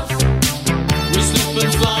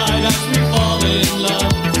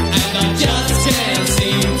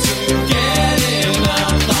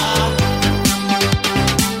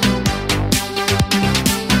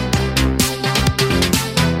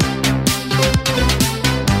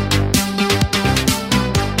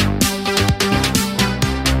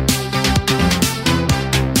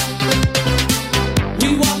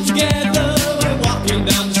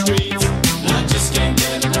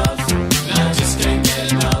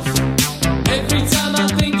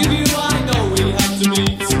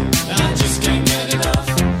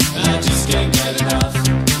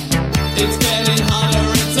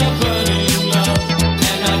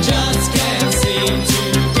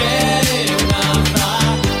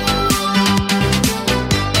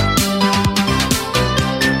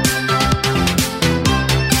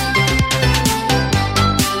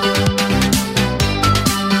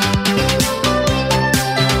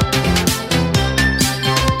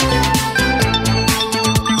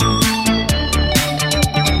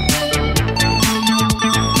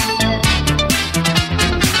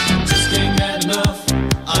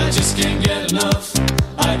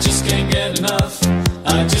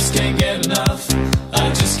I just can't get enough. I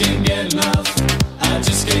just can't get enough. I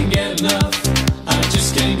just can't get enough. I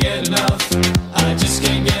just can't get enough. I just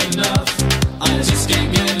can't get enough. I just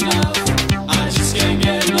can't get enough. I just can't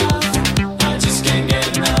get enough. I just can't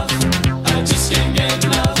get enough. I just can't get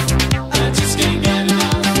enough. I just can't get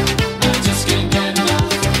enough. I just can't get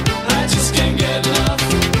enough. I just can't get enough.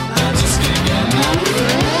 I just can't get enough.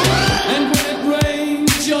 And when it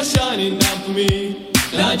rains, you're shining down for me.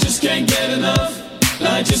 And I just can't get enough. And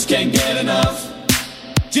I just can't get enough.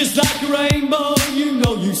 Just like a rainbow, you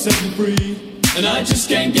know you set me free. And I just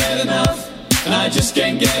can't get enough. And I just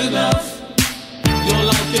can't get enough. You're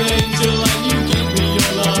like an angel and you give me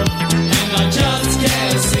your love. And I just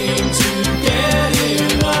can't seem to get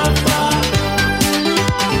enough.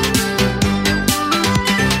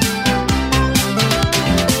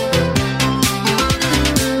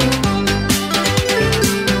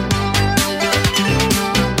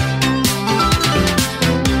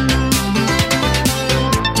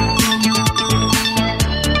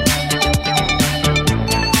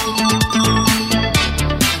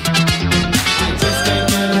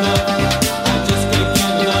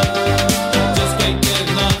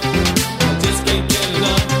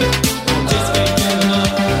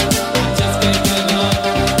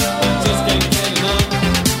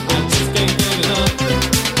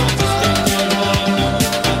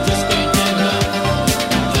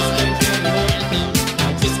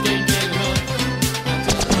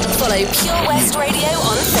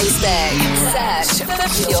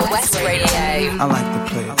 I like to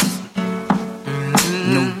play it.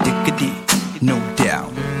 No diggity, no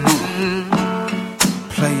doubt.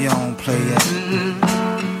 Play on, play it.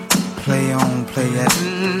 Play on, play it.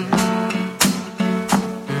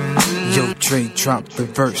 Yo, Dre, drop the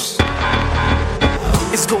verse.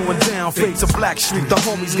 It's going down, fade to Black Street. The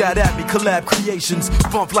homies got at me, collab creations.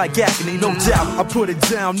 Bump like agony, no doubt. I put it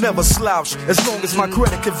down, never slouch. As long as my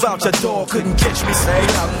credit can vouch, a dog couldn't catch me. Say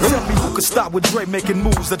out. Tell me who could stop with Dre making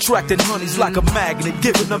moves, attracting honeys like a magnet,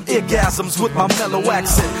 giving them orgasms with my mellow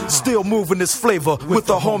accent. Still moving this flavor with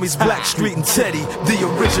the homies Black Street and Teddy, the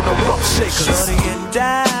original rough shakers. Shutting it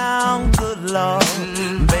down, good lord.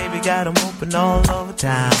 Baby got them open all over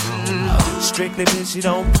town. Strictly bitch, you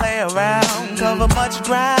don't play around. Cover much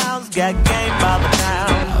grounds, got game by the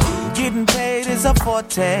pound. Getting paid is a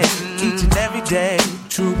forte, each and every day.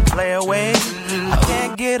 True play away. I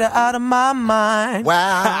can't get her out of my mind.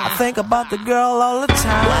 Wow. I think about the girl all the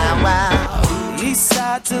time. Wow, wow. East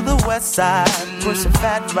side to the west side, pushing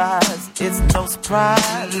fat rides, it's no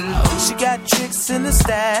surprise. She got tricks in the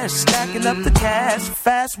stash, stacking up the cash,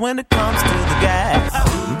 fast when it comes to the gas.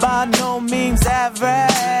 By no means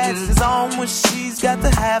average, it's on when she's got to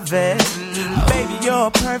have it. Baby, you're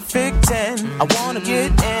a perfect 10, I wanna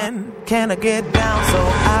get in, can I get down so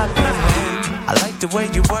I can win? I like the way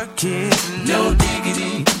you work it, no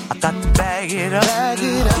diggity, I got to bag it up, bag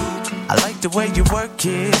it up. I like the way you work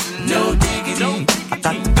it, no diggity, I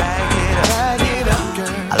got to bag it up, bag it up, girl.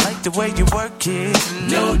 I like the way you work it,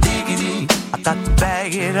 no diggity, I got to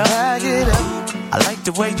bag it up, bag it up. I like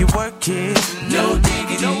the way you work it, no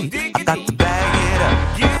diggity, I got to bag it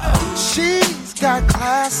up. She's got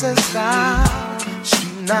class and style,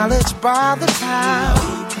 street knowledge by the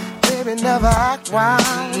pound. Baby never act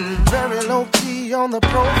wild, very low key on the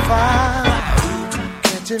profile.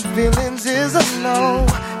 Catching feelings is a no.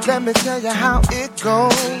 Let me tell you how it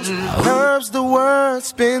goes. Curves the word,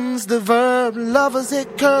 spins the verb. Lovers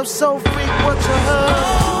hit curves so freak what you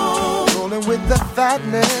heard. Rolling with the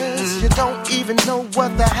fatness, you don't even know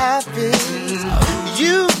what the half is.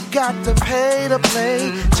 You got to pay to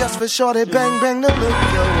play, just for shorty bang bang to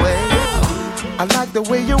look your way. I like the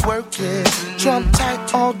way you work it, trump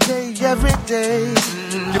tight all day, every day.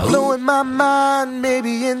 You're blowing my mind,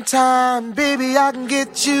 maybe in time, baby, I can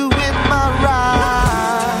get you in my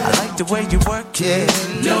ride. I like the way you work it,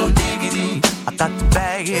 no diggity, I got to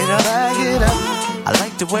bag it up, bag it up. I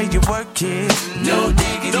like the way you work it, no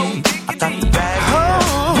diggity, I got to bag it up.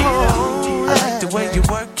 I like the way you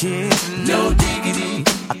work it, no diggity,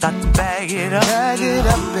 I got to bag it up, bag it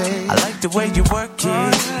up, babe. I like the way you work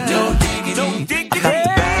it, no diggity, I got to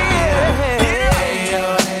bag it up. Hey yo,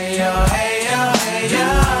 hey yo, hey yo, hey yo,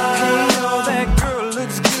 hey yo, that girl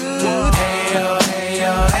looks good. Hey yo, hey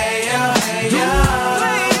yo, hey yo, hey yo,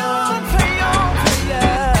 play on, play on, play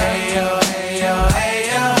on. Hey yo, hey yo, hey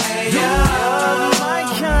yo, hey yo, you're my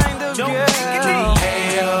kind of girl.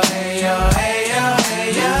 Hey yo, hey yo, hey yo,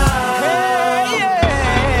 hey yo,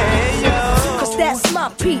 hey yo. Cause that's my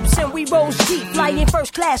peeps and we rows deep, flying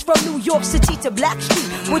first class from New York City to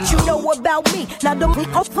Blackstreet. What you know about me? Now don't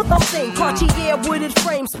thing. Cartier wooded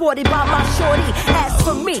frame sported by my shorty. As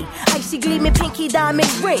for me, icy gleaming pinky diamond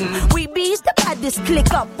ring. We bees to buy this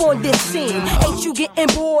click up on this scene. Ain't you getting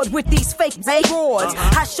bored with these fake awards?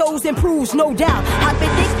 High shows improves, no doubt. I've been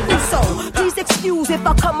thinking so. Please excuse if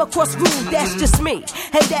I come across rude. That's just me,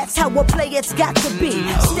 and that's how a player's got to be.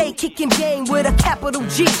 Stay kicking game with a capital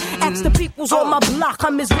G. Ask the peoples on my block,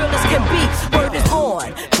 I'm as real as can be. Word is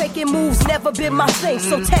born. Faking moves never been my thing.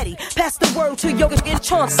 So Teddy, pass the word to your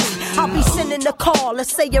Chauncey. I'll be sending a call,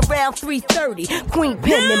 let's say around 3:30. Queen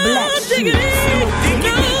Pen and Black Shoes. I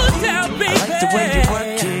like the way you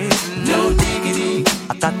work it. No diggity.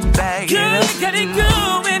 I got to bag it up. I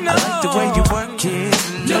like the way you work it.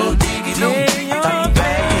 No diggity. I got to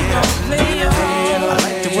bag it up. I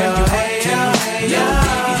like the way you work it. No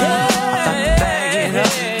diggity. I got to bag it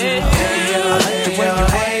up. I like the way you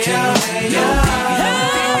work it. No diggity.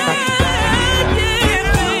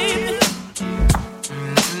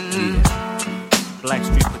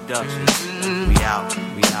 Blackstreet Productions. We out,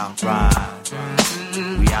 ride.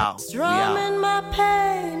 We out. Strumming my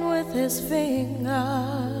pain with his fingers,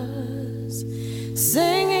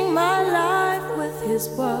 singing my life with his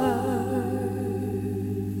words,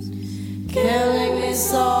 killing me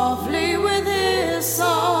softly with his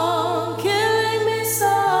song, killing me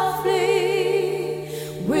softly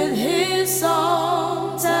with his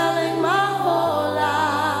song, telling my whole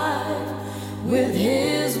life with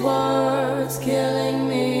his words, killing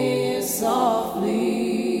me softly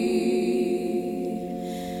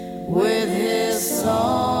with his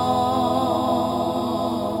song.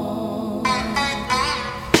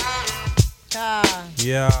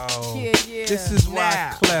 Yo, this is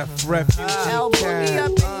why Clef, Refuge,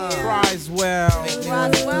 Criswell,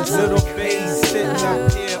 Little Bass sitting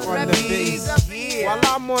up here on the bass. While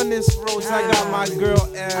I'm on this road, I got my girl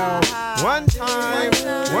L. One time.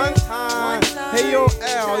 Hey yo,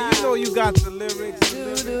 L, you know you got the lyrics.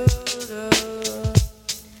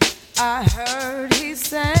 I heard he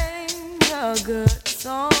sang a good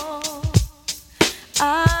song.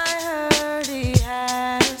 I heard he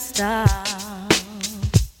had a style.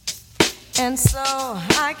 And so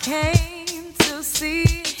I came to see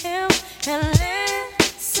him and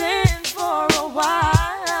listen for a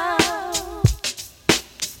while.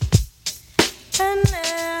 And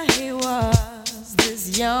there he was,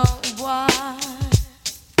 this young boy,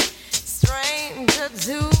 stranger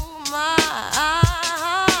to my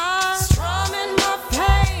eyes, strumming my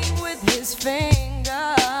pain with his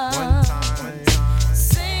fingers,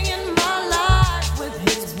 singing my life with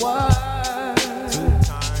his words,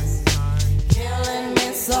 killing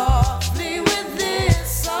me softly with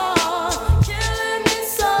this song, killing me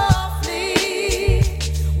softly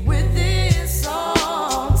with this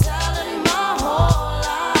song, telling my whole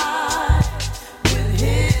life with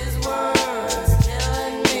his words,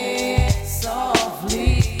 killing me softly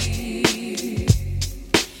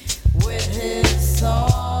with his song.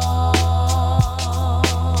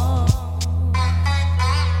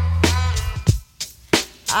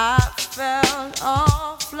 I felt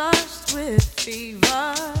all flushed with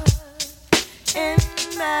fever,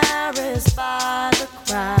 embarrassed by the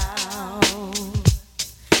crowd.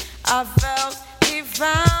 I felt he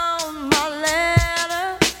found my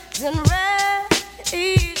letters and read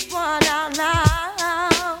each one out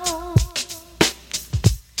loud.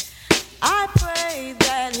 I prayed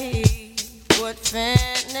that he would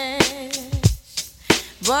finish,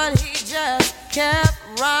 but he just kept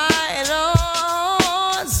right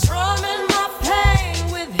on, strumming my pain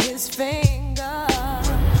with his fingers.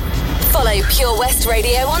 Follow Pure West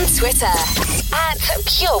Radio on Twitter at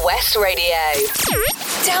Pure West Radio.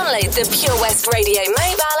 Download the Pure West Radio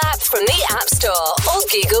mobile app from the App Store or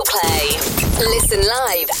Google Play. Listen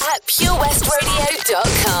live at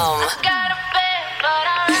purewestradio.com.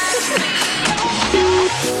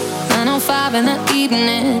 9:05 in the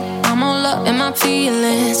evening, I'm all up in my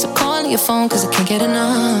feelings. So calling your phone cause I can't get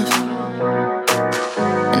enough.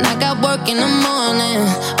 And I got work in the morning,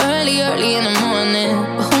 early in the morning.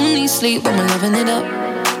 But who needs sleep when we're loving it up?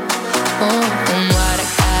 Oh, and why